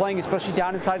defenses are playing, especially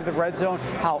down inside of the red zone,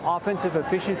 how offensive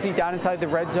efficiency down inside the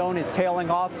red zone is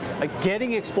tailing off.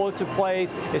 Getting explosive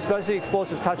plays, especially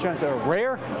explosive touchdowns, are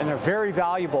rare and they're very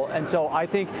valuable. And so I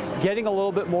think getting a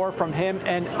little bit more from him,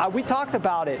 and we talked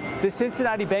about it. The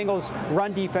Cincinnati Bengals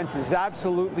run defense is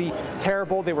absolutely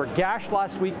terrible. They were gashed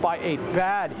last week by a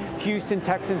bad Houston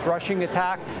Texans rushing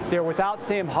attack. They're without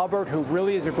Sam Hubbard, who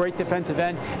really is a great defensive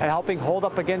end and helping hold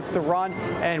up against the run.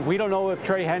 And we don't know if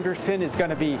Trey Hendrickson is going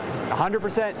to be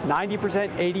 100%,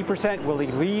 90%, 80%. Will he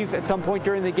leave at some point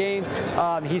during the game?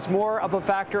 He's more of a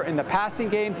factor in the passing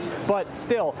game, but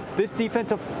still, this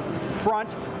defensive front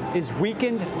is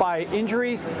weakened by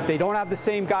injuries. They don't have the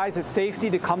same guys at safety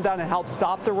to come down and help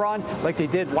stop the run like they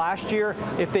did last year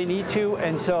if they need to.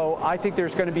 And so I think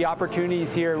there's going to be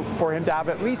opportunities here for him to have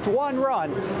at least one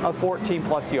run of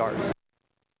 14-plus yards.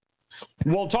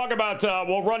 We'll talk about,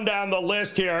 we'll run down the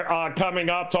list here coming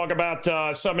up, talk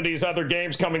about some of these other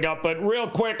games coming up. But real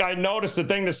quick, I noticed the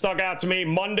thing that stuck out to me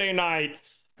Monday night,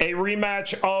 a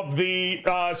rematch of the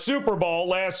Super Bowl,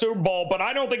 last Super Bowl, but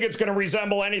I don't think it's going to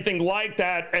resemble anything like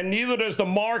that, and neither does the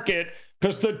market,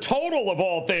 because the total of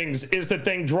all things is the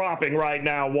thing dropping right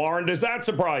now. Warren, does that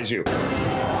surprise you?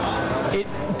 It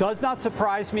does not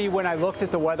surprise me when I looked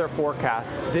at the weather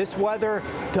forecast. This weather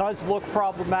does look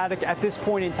problematic at this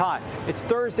point in time. It's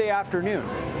Thursday afternoon.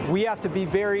 We have to be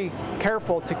very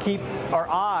careful to keep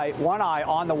one eye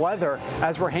on the weather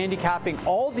as we're handicapping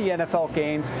all the NFL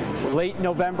games late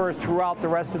November throughout the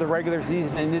rest of the regular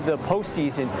season and into the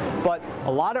postseason. But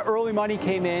a lot of early money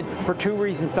came in for two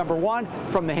reasons. Number one,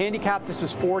 from the handicap, this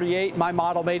was 48. My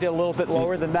model made it a little bit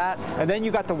lower than that. And then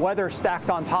you got the weather stacked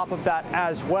on top of that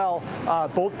as well.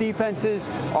 Both defenses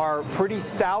are pretty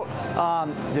stout.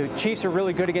 The Chiefs are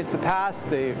really good against the pass.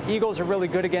 The Eagles are really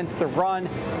good against the run.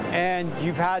 And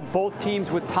you've had both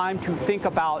teams with time to think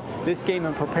about this game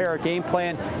and prepare a game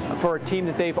plan for a team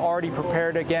that they've already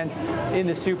prepared against in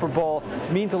the Super Bowl. This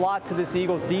means a lot to this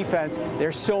Eagles defense.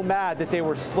 They're so mad that they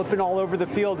were slipping all over the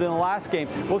field in the last game.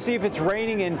 We'll see if it's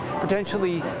raining and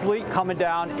potentially sleet coming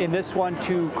down in this one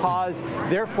to cause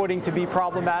their footing to be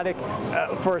problematic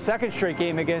for a second straight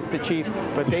game against the Chiefs.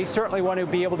 But they certainly want to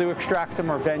be able to extract some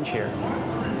revenge here.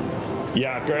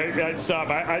 Yeah, great stuff.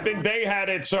 I think they had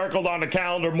it circled on the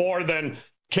calendar more than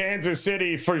Kansas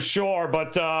City for sure,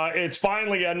 but it's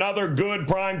finally another good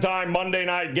primetime Monday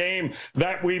night game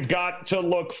that we've got to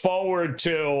look forward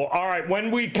to. All right,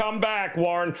 when we come back,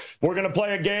 Warren, we're going to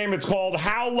play a game. It's called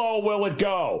How Low Will It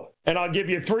Go? And I'll give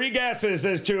you three guesses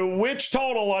as to which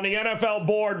total on the NFL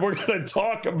board we're going to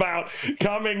talk about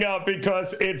coming up,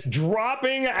 because it's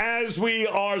dropping as we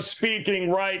are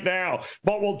speaking right now.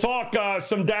 But we'll talk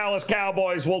some Dallas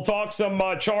Cowboys. We'll talk some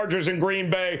Chargers in Green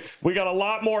Bay. We got a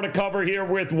lot more to cover here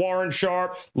with Warren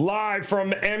Sharp, live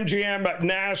from MGM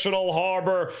National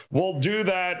Harbor. We'll do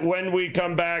that when we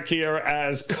come back here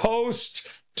as Coast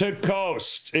to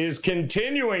Coast is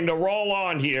continuing to roll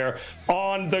on here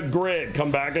on the Grid.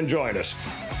 Come back and join us.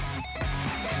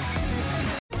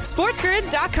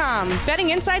 SportsGrid.com.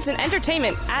 Betting insights and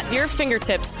entertainment at your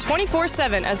fingertips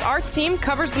 24/7 as our team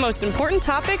covers the most important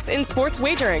topics in sports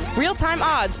wagering. Real-time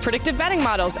odds, predictive betting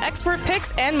models, expert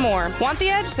picks, and more. Want the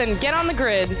edge? Then get on the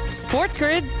grid.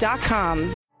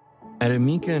 SportsGrid.com. At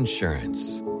Amica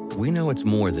Insurance, we know it's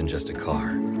more than just a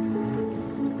car.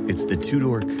 It's the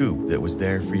two-door coupe that was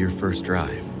there for your first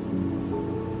drive.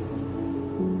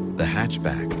 The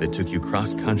hatchback that took you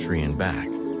cross-country and back.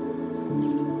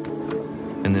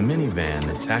 And the minivan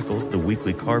that tackles the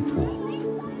weekly carpool.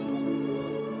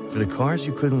 For the cars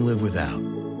you couldn't live without,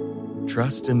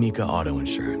 trust Amica Auto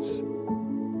Insurance.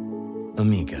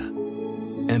 Amica.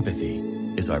 Empathy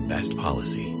is our best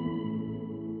policy.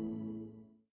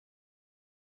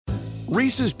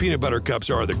 Reese's Peanut Butter Cups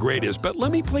are the greatest, but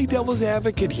let me play devil's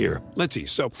advocate here. Let's see.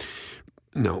 So,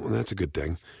 no, that's a good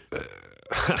thing.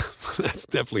 That's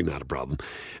definitely not a problem.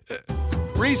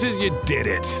 Reese's, you did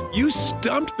it. You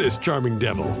stumped this charming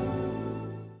devil.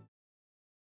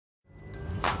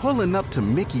 Pulling up to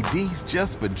Mickey D's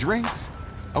just for drinks?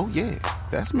 Oh, yeah,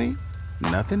 that's me.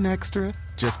 Nothing extra,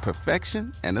 just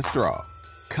perfection and a straw.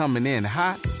 Coming in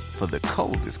hot for the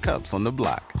coldest cups on the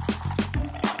block.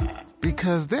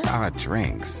 Because there are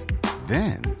drinks.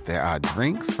 Then there are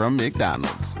drinks from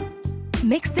McDonald's.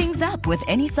 Mix things up with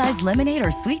any size lemonade or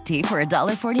sweet tea for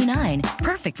 $1.49.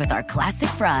 Perfect with our classic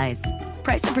fries.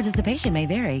 Price and participation may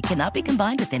vary. Cannot be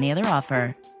combined with any other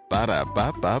offer.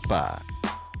 Ba-da-ba-ba-ba.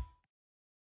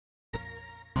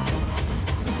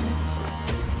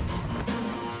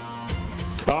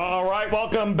 All right,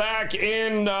 welcome back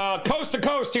in Coast to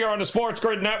Coast here on the Sports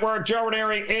Grid Network. Joe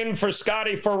Raineri in for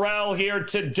Scotty Ferrall here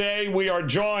today. We are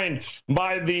joined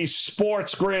by the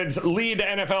Sports Grid's lead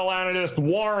NFL analyst,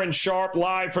 Warren Sharp,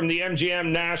 live from the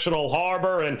MGM National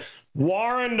Harbor. And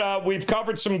Warren, we've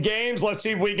covered some games. Let's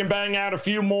see if we can bang out a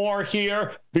few more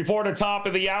here before the top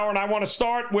of the hour. And I want to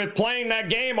start with playing that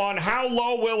game on how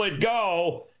low will it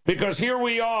go, because here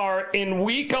we are in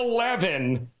week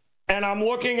 11. And I'm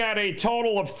looking at a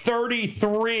total of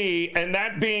 33, and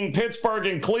that being Pittsburgh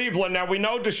and Cleveland. Now, we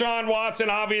know Deshaun Watson,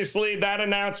 obviously, that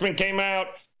announcement came out.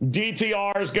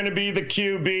 DTR is going to be the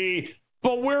QB.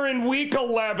 But we're in week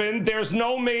 11. There's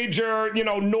no major,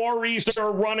 nor'easter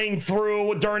running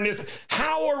through during this.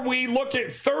 How are we looking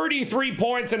at 33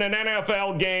 points in an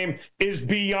NFL game is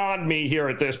beyond me here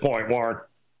at this point, Warren.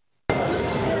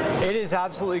 It is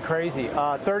absolutely crazy.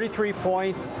 33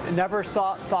 points. Never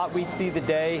thought we'd see the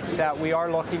day that we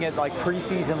are looking at like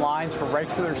preseason lines for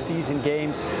regular season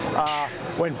games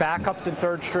when backups and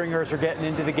third stringers are getting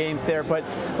into the games there. But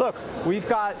look, we've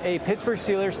got a Pittsburgh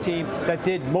Steelers team that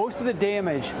did most of the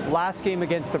damage last game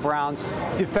against the Browns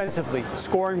defensively,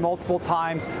 scoring multiple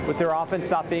times with their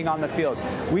offense not being on the field.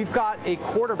 We've got a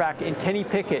quarterback in Kenny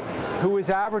Pickett who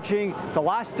is averaging the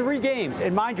last 3 games,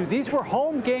 and mind you, these were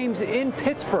home games in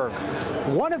Pittsburgh,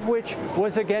 one of which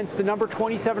was against the number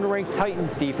 27 ranked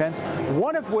Titans defense,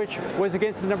 one of which was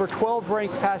against the number 12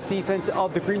 ranked pass defense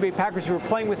of the Green Bay Packers, who were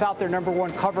playing without their number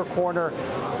 1 cover corner,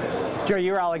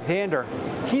 Jair Alexander.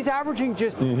 He's averaging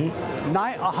just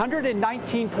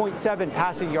 119.7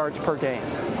 passing yards per game.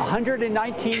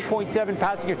 119.7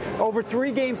 passing yards over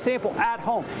 3-game sample at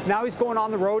home. Now he's going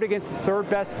on the road against the 3rd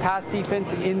best pass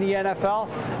defense in the NFL.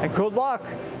 And good luck.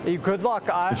 Good luck.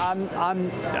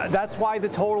 That's why the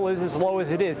total is as low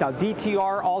as it is. Now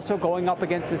DTR also going up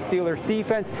against the Steelers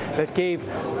defense that gave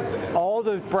all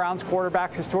the Browns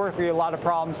quarterbacks historically a lot of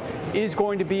problems, is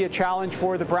going to be a challenge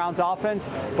for the Browns offense.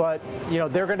 But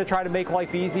they're going to try to make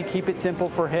life easy, keep it simple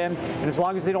for him, and as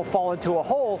long as they don't fall into a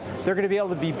hole, they're going to be able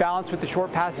to be balanced with the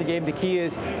short passing game. The key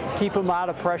is keep them out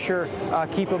of pressure,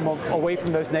 keep them away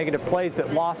from those negative plays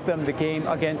that lost them the game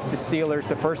against the Steelers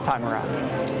the first time around.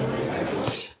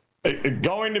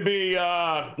 Going to be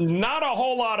not a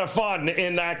whole lot of fun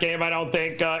in that game, I don't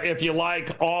think, if you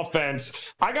like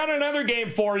offense. I got another game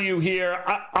for you here.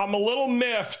 I'm a little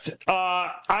miffed.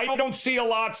 I don't see a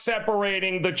lot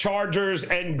separating the Chargers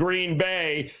and Green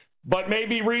Bay, but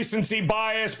maybe recency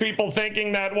bias, people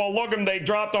thinking that, well, look, they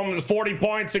dropped almost 40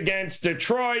 points against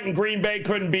Detroit and Green Bay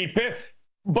couldn't beat Pitt.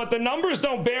 But the numbers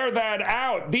don't bear that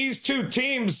out. These two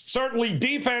teams, certainly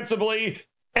defensively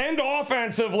and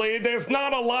offensively, there's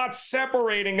not a lot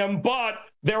separating them, but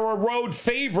they're a road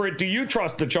favorite. Do you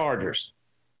trust the Chargers?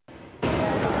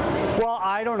 Well,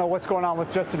 I don't know what's going on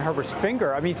with Justin Herbert's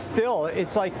finger. I mean, still,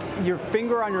 it's like your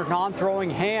finger on your non-throwing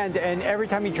hand, and every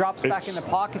time he drops back in the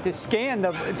pocket to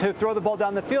to throw the ball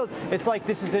down the field, it's like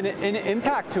this is an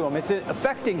impact to him. It's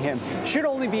affecting him. Should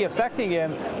only be affecting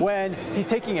him when he's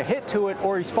taking a hit to it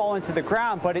or he's falling to the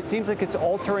ground, but it seems like it's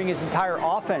altering his entire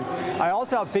offense. I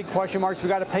also have big question marks. We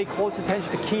got to pay close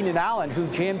attention to Keenan Allen, who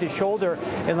jammed his shoulder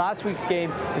in last week's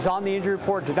game, is on the injury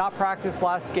report, did not practice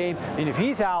last game, and if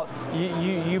he's out,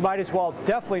 you might as well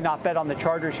definitely not bet on the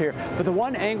Chargers here. But the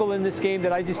one angle in this game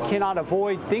that I just cannot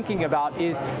avoid thinking about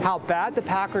is how bad the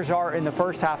Packers are in the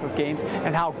first half of games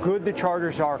and how good the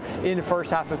Chargers are in the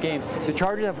first half of games. The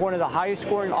Chargers have one of the highest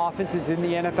scoring offenses in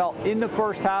the NFL in the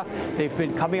first half. They've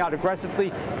been coming out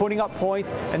aggressively, putting up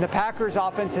points, and the Packers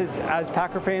offense is, as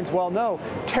Packer fans well know,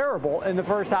 terrible in the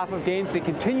first half of games. They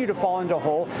continue to fall into a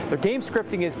hole. Their game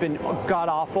scripting has been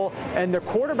god-awful, and their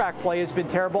quarterback play has been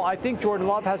terrible. I think Jordan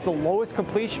Love has the lowest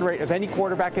completion rate of any any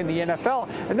quarterback in the NFL,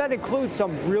 and that includes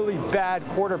some really bad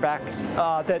quarterbacks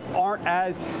that aren't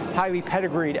as highly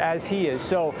pedigreed as he is.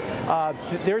 So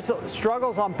there's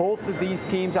struggles on both of these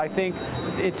teams, I think,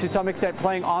 to some extent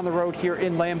playing on the road here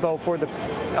in Lambeau for the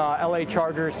LA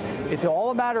Chargers. It's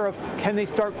all a matter of can they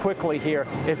start quickly here.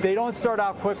 If they don't start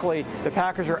out quickly, the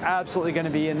Packers are absolutely going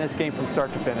to be in this game from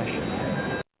start to finish.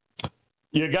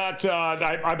 You got,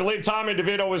 I believe Tommy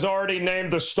DeVito was already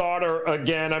named the starter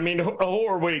again. I mean, who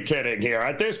are we kidding here?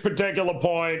 At this particular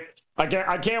point,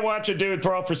 I can't watch a dude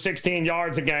throw for 16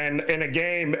 yards again in a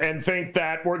game and think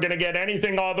that we're going to get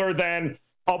anything other than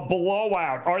a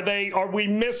blowout. Are we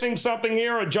missing something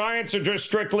here? Or Giants are just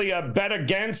strictly a bet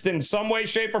against in some way,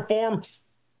 shape, or form?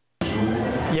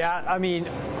 Yeah, I mean,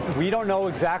 we don't know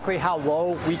exactly how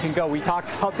low we can go. We talked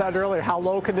about that earlier. How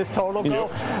low can this total go?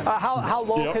 Yep. How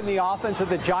low can the offense of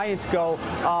the Giants go?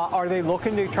 Are they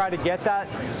looking to try to get that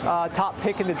top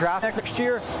pick in the draft next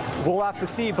year? We'll have to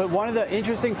see. But one of the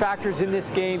interesting factors in this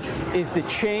game is the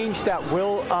change that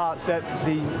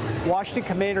the Washington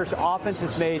Commanders offense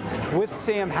has made with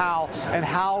Sam Howell and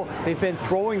how they've been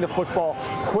throwing the football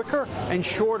quicker and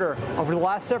shorter over the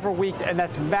last several weeks, and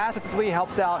that's massively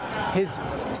helped out his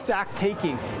sack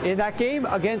taking. In that game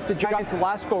against the Giants the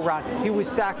last go-round, he was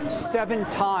sacked 7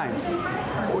 times,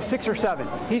 or 6 or 7.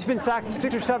 He's been sacked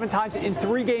 6 or 7 times in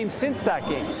 3 games since that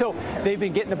game. So they've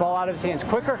been getting the ball out of his hands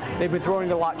quicker. They've been throwing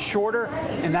it a lot shorter,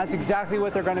 and that's exactly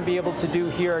what they're going to be able to do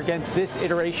here against this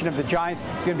iteration of the Giants.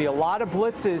 There's going to be a lot of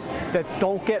blitzes that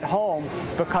don't get home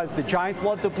because the Giants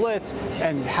love to blitz,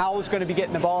 and Howell's going to be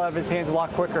getting the ball out of his hands a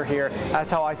lot quicker here.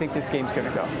 That's how I think this game's going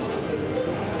to go.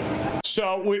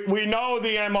 So we know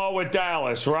the MO with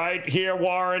Dallas, right? Here,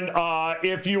 Warren,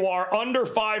 if you are under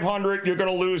 500, you're going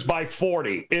to lose by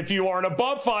 40. If you are an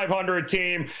above 500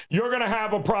 team, you're going to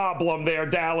have a problem there,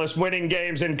 Dallas, winning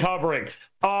games and covering.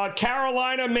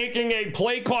 Carolina making a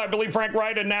play call. I believe Frank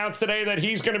Wright announced today that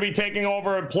he's going to be taking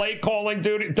over a play calling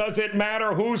duty. Does it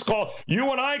matter who's called?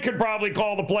 You and I could probably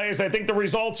call the plays. I think the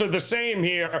results are the same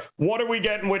here. What are we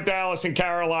getting with Dallas and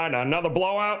Carolina? Another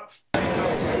blowout?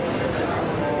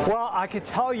 Well, I could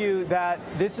tell you that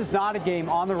this is not a game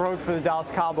on the road for the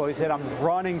Dallas Cowboys that I'm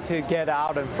running to get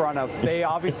out in front of. They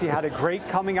obviously had a great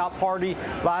coming out party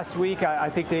last week. I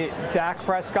think Dak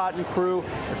Prescott and crew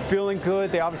are feeling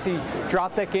good. They obviously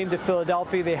dropped that game to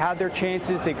Philadelphia. They had their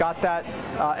chances. They got that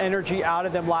energy out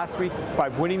of them last week by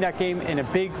winning that game in a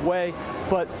big way.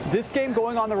 But this game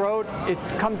going on the road, it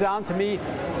comes down to me,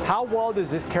 how well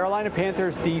does this Carolina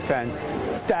Panthers defense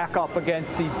stack up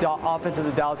against the offense of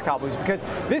the Dallas Cowboys? Because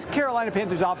this Carolina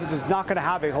Panthers offense is not going to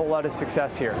have a whole lot of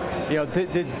success here. You know,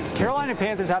 the Carolina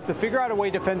Panthers have to figure out a way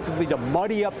defensively to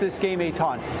muddy up this game a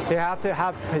ton. They have to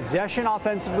have possession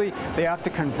offensively. They have to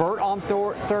convert on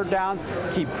third downs,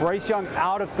 keep Bryce Young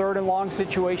out of third and long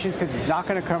situations because he's not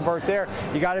going to convert there.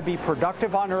 You got to be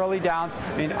productive on early downs.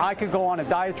 I mean, I could go on a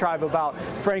diatribe about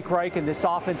Frank Reich and this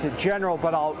offense in general,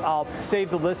 but I'll save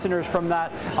the listeners from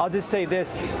that. I'll just say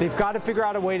this. They've got to figure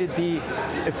out a way to be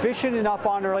efficient enough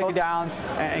on early downs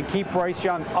and keep Bryce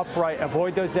Young upright,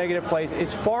 avoid those negative plays.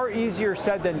 It's far easier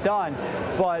said than done,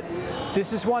 but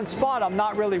this is one spot I'm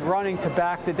not really running to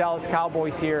back the Dallas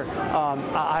Cowboys here.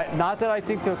 Not that I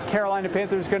think the Carolina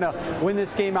Panthers are going to win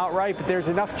this game outright, but there's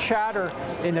enough chatter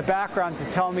in the background to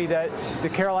tell me that the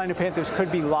Carolina Panthers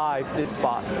could be live this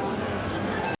spot.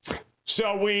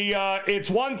 So it's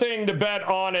one thing to bet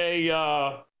on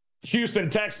a Houston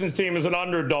Texans team as an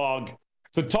underdog.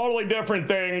 It's a totally different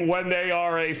thing when they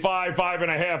are a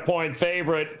 5.5 point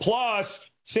favorite. Plus,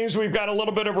 seems we've got a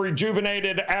little bit of a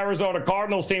rejuvenated Arizona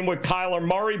Cardinals team with Kyler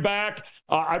Murray back.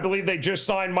 I believe they just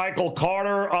signed Michael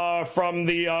Carter from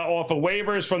the off of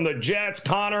waivers from the Jets.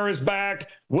 Connor is back.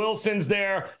 Wilson's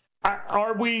there.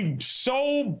 Are we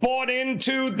so bought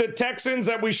into the Texans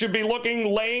that we should be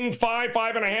laying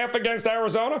 5.5 against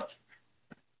Arizona?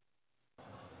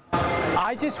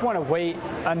 I just want to wait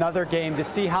another game to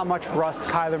see how much rust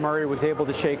Kyler Murray was able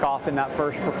to shake off in that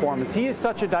first performance. He is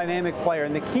such a dynamic player,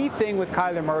 and the key thing with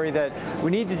Kyler Murray that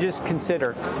we need to just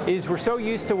consider is we're so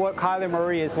used to what Kyler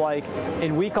Murray is like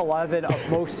in Week 11 of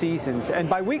most seasons. And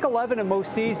by Week 11 of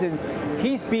most seasons,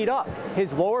 he's beat up.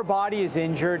 His lower body is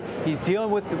injured. He's dealing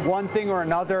with one thing or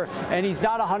another, and he's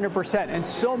not 100%. And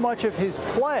so much of his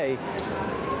play,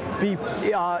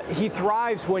 he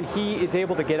thrives when he is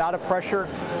able to get out of pressure.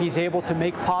 He's able to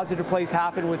make positive plays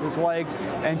happen with his legs.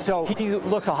 And so he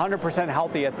looks 100%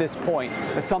 healthy at this point.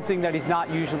 It's something that he's not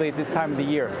usually at this time of the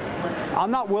year. I'm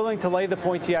not willing to lay the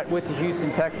points yet with the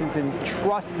Houston Texans and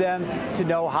trust them to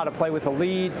know how to play with a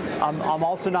lead. I'm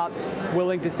also not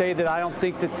willing to say that I don't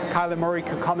think that Kyler Murray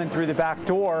could come in through the back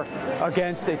door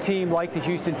against a team like the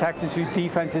Houston Texans, whose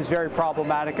defense is very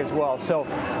problematic as well. So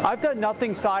I've done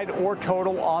nothing side or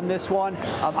total on this one.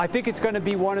 I think it's going to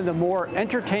be one of the more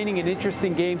entertaining and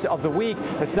interesting games of the week.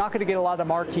 It's not going to get a lot of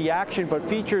marquee action, but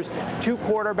features two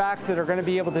quarterbacks that are going to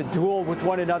be able to duel with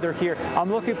one another here. I'm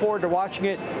looking forward to watching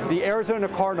it. The Arizona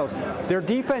Cardinals, their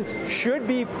defense should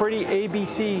be pretty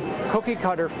ABC cookie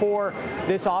cutter for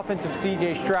this offense of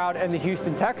C.J. Stroud and the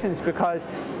Houston Texans, because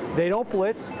they don't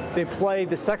blitz. They play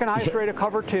the second highest rate of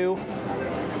cover 2.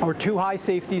 Or two high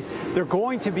safeties. They're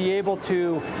going to be able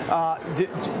to,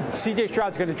 C.J.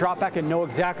 Stroud's going to drop back and know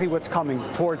exactly what's coming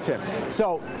towards him.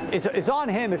 So it's on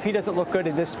him if he doesn't look good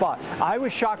in this spot. I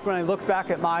was shocked when I looked back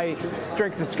at my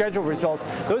strength of schedule results.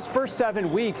 Those first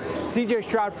 7 weeks, C.J.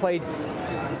 Stroud played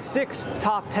 6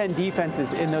 top 10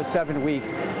 defenses in those 7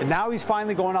 weeks. And now he's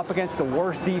finally going up against the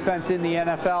worst defense in the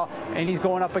NFL, and he's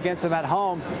going up against them at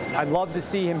home. I'd love to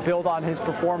see him build on his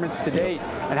performance to date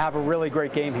and have a really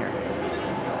great game here.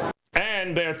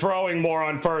 And they're throwing more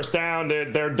on first down.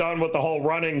 They're done with the whole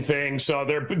running thing, so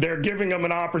they're giving him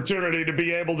an opportunity to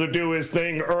be able to do his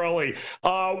thing early.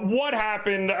 What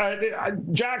happened?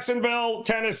 Jacksonville,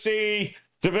 Tennessee,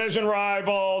 division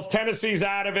rivals. Tennessee's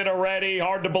out of it already.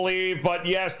 Hard to believe, but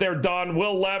yes, they're done.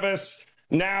 Will Levis,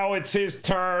 now it's his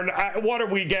turn. What do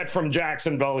we get from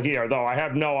Jacksonville here, though? I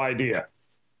have no idea.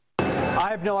 I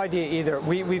have no idea either.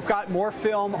 We've got more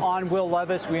film on Will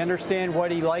Levis. We understand what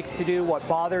he likes to do, what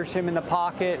bothers him in the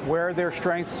pocket, where their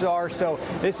strengths are. So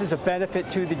this is a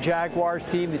benefit to the Jaguars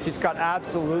team that just got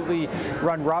absolutely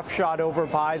run roughshod over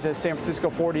by the San Francisco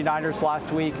 49ers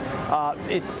last week.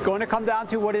 It's going to come down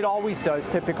to what it always does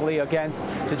typically against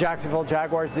the Jacksonville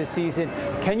Jaguars this season.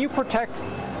 Can you protect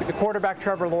the quarterback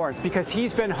Trevor Lawrence, because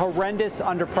he's been horrendous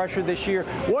under pressure this year.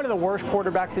 One of the worst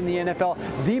quarterbacks in the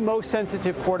NFL, the most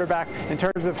sensitive quarterback in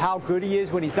terms of how good he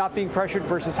is when he's not being pressured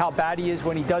versus how bad he is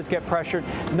when he does get pressured.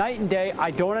 Night and day.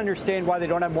 I don't understand why they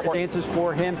don't have more answers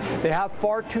for him. They have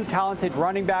far too talented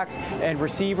running backs and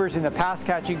receivers in the pass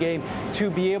catching game to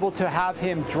be able to have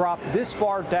him drop this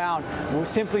far down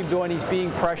simply when he's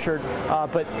being pressured.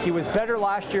 But he was better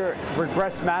last year,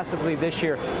 regressed massively this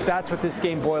year. That's what this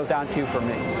game boils down to for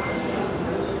me.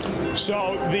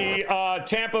 So the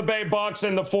Tampa Bay Bucks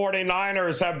and the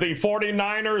 49ers, have the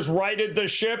 49ers righted the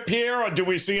ship here, or do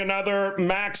we see another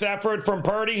max effort from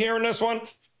Purdy here in this one?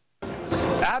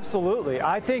 Absolutely.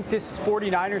 I think this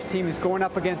 49ers team is going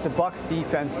up against a Bucs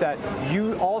defense that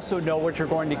you also know what you're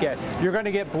going to get. You're going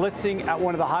to get blitzing at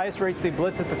one of the highest rates. They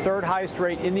blitz at the 3rd highest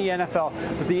rate in the NFL.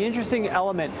 But the interesting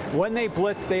element, when they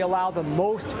blitz, they allow the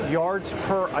most yards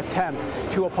per attempt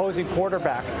to opposing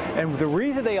quarterbacks. And the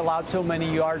reason they allowed so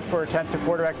many yards per attempt to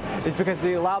quarterbacks is because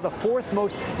they allow the 4th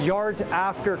most yards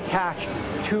after catch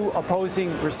to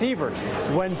opposing receivers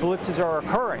when blitzes are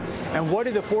occurring. And what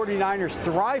do the 49ers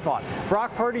thrive on?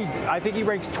 Brock Purdy, I think he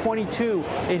ranks 22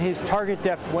 in his target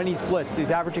depth when he's blitzed.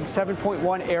 He's averaging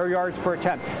 7.1 air yards per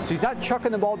attempt. So he's not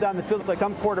chucking the ball down the field like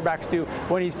some quarterbacks do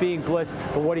when he's being blitzed.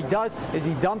 But what he does is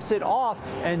he dumps it off,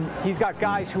 and he's got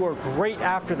guys who are great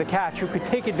after the catch who could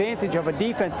take advantage of a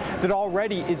defense that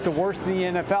already is the worst in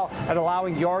the NFL at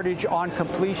allowing yardage on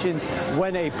completions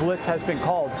when a blitz has been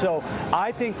called. So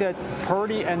I think that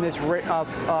Purdy and this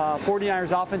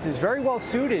 49ers offense is very well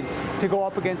suited to go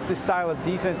up against this style of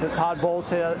defense that Todd Bowles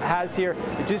has here.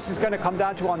 It just is going to come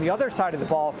down to, on the other side of the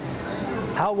ball,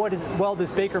 how well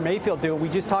does Baker Mayfield do? We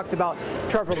just talked about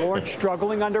Trevor Lawrence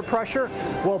struggling under pressure.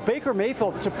 Well, Baker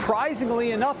Mayfield,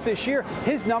 surprisingly enough this year,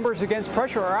 his numbers against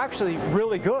pressure are actually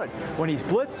really good. When he's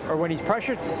blitzed or when he's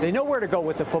pressured, they know where to go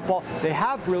with the football. They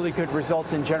have really good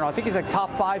results in general. I think he's like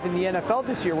top 5 in the NFL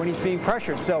this year when he's being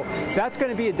pressured. So that's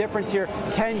going to be a difference here.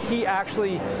 Can he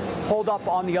actually hold up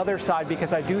on the other side?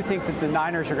 Because I do think that the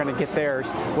Niners are going to get theirs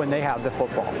when they have the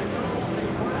football.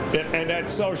 And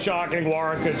that's so shocking,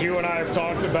 Warren, because you and I have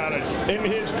talked about it. In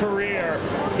his career,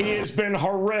 he has been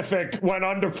horrific when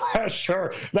under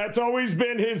pressure. That's always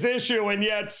been his issue, and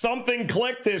yet something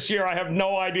clicked this year. I have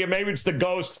no idea. Maybe it's the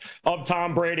ghost of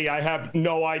Tom Brady. I have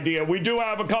no idea. We do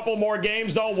have a couple more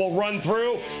games, though, we'll run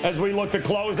through as we look to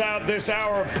close out this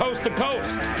hour of Coast to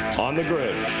Coast on the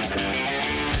Grid.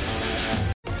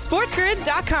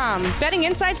 SportsGrid.com. Betting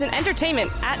insights and entertainment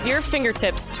at your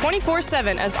fingertips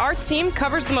 24/7 as our team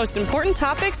covers the most important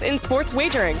topics in sports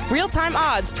wagering. Real-time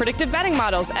odds, predictive betting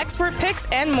models, expert picks,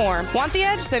 and more. Want the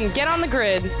edge? Then get on the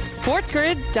grid.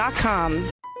 SportsGrid.com.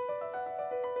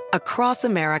 Across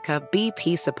America,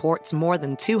 BP supports more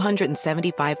than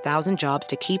 275,000 jobs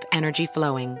to keep energy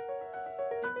flowing.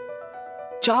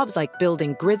 Jobs like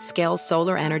building grid-scale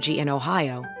solar energy in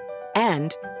Ohio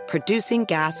and producing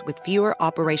gas with fewer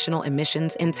operational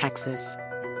emissions in Texas.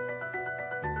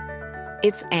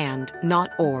 It's and, not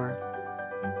or.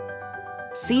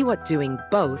 See what doing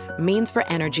both means for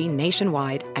energy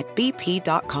nationwide at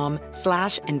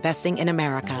bp.com/investing in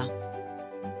America.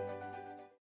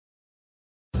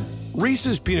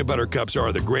 Reese's peanut butter cups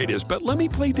are the greatest, but let me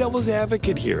play devil's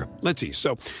advocate here. Let's see.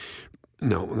 So,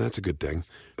 no, that's a good thing.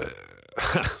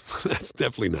 That's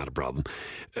definitely not a problem.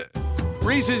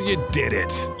 Reese's, you did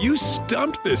it. You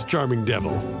stumped this charming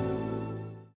devil.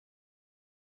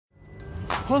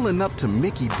 Pulling up to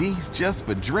Mickey D's just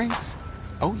for drinks?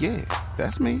 Oh, yeah,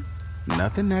 that's me.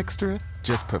 Nothing extra,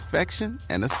 just perfection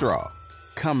and a straw.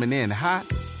 Coming in hot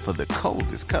for the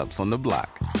coldest cups on the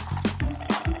block.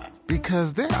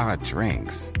 Because there are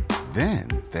drinks. Then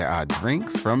there are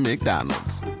drinks from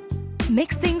McDonald's.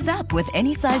 Mix things up with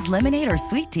any size lemonade or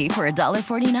sweet tea for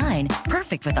 $1.49.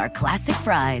 Perfect with our classic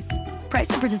fries. Price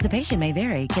and participation may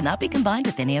vary. Cannot be combined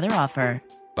with any other offer.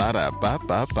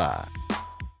 Ba-da-ba-ba-ba.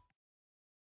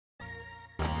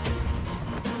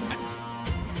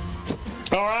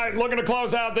 All right, looking to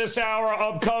close out this hour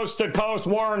of Coast to Coast.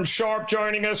 Warren Sharp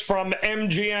joining us from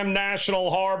MGM National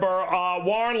Harbor.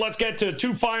 Warren, let's get to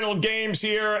two final games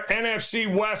here.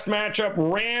 NFC West matchup,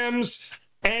 Rams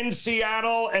and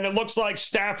Seattle, and it looks like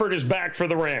Stafford is back for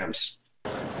the Rams.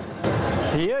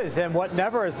 He is, and what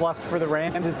never is left for the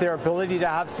Rams is their ability to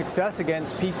have success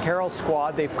against Pete Carroll's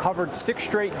squad. They've covered 6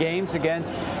 straight games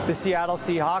against the Seattle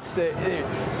Seahawks. The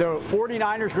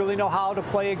 49ers really know how to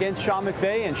play against Sean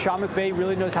McVay, and Sean McVay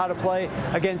really knows how to play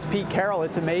against Pete Carroll.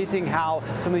 It's amazing how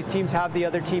some of these teams have the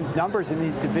other team's numbers in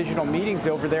these divisional meetings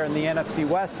over there in the NFC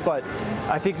West, but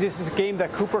I think this is a game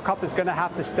that Cooper Kupp is going to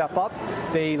have to step up.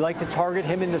 They like to target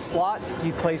him in the slot.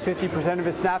 He plays 50% of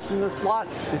his snaps in the slot.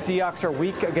 The Seahawks are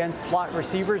weak against slot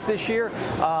receivers this year,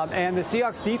 and the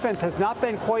Seahawks defense has not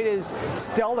been quite as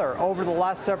stellar over the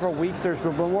last several weeks. There's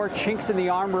been more chinks in the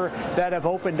armor that have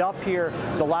opened up here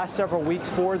the last several weeks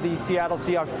for the Seattle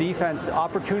Seahawks defense.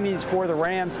 Opportunities for the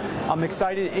Rams. I'm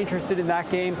excited, interested in that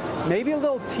game. Maybe a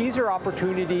little teaser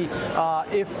opportunity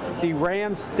if the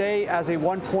Rams stay as a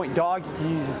 1-point dog. You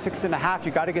can use a 6.5.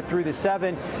 You got to get through the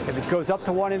 7. If it goes up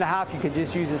to 1.5, you can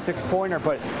just use a 6-pointer.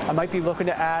 But I might be looking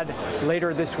to add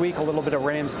later this week a little bit of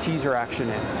Rams teaser action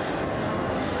in.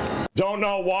 Don't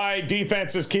know why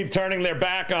defenses keep turning their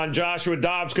back on Joshua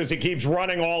Dobbs, because he keeps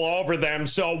running all over them.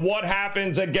 So what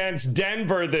happens against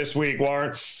Denver this week,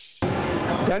 Warren?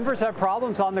 Denver's had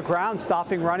problems on the ground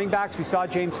stopping running backs. We saw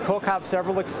James Cook have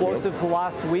several explosives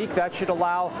last week. That should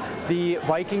allow the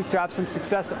Vikings to have some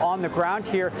success on the ground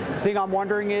here. The thing I'm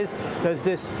wondering is, does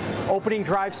this opening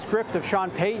drive script of Sean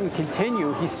Payton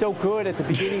continue? He's so good at the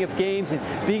beginning of games and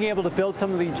being able to build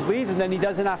some of these leads, and then he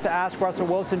doesn't have to ask Russell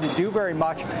Wilson to do very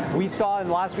much. We saw in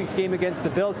last week's game against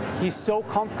the Bills, he's so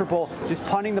comfortable just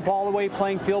punting the ball away,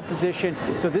 playing field position.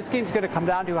 So this game's going to come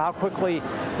down to how quickly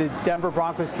the Denver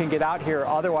Broncos can get out here.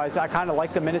 Otherwise, I kind of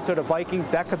like the Minnesota Vikings.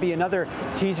 That could be another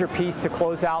teaser piece to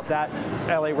close out that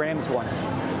LA Rams one.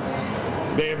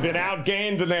 They have been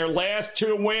outgained in their last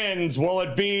 2 wins. Will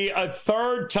it be a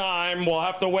third time? We'll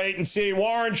have to wait and see.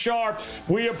 Warren Sharp,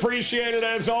 we appreciate it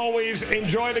as always.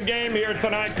 Enjoy the game here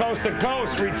tonight. Coast to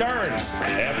Coast returns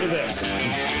after this.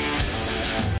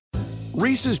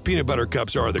 Reese's peanut butter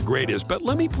cups are the greatest, but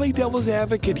let me play devil's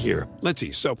advocate here. Let's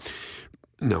see. So,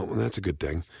 no, that's a good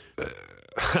thing.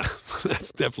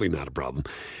 That's definitely not a problem.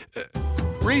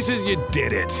 Reese's, you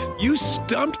did it. You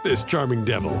stumped this charming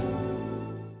devil.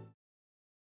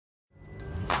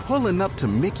 Pulling up to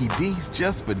Mickey D's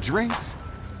just for drinks?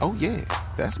 Oh, yeah,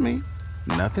 that's me.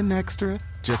 Nothing extra,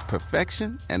 just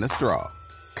perfection and a straw.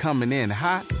 Coming in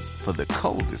hot for the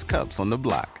coldest cups on the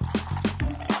block.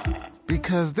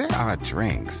 Because there are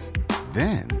drinks.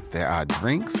 Then there are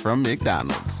drinks from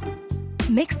McDonald's.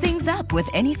 Mix things up with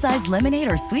any size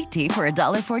lemonade or sweet tea for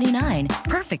 $1.49.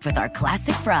 Perfect with our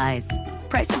classic fries.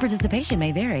 Price and participation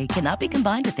may vary. Cannot be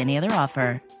combined with any other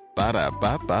offer.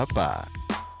 Ba-da-ba-ba-ba.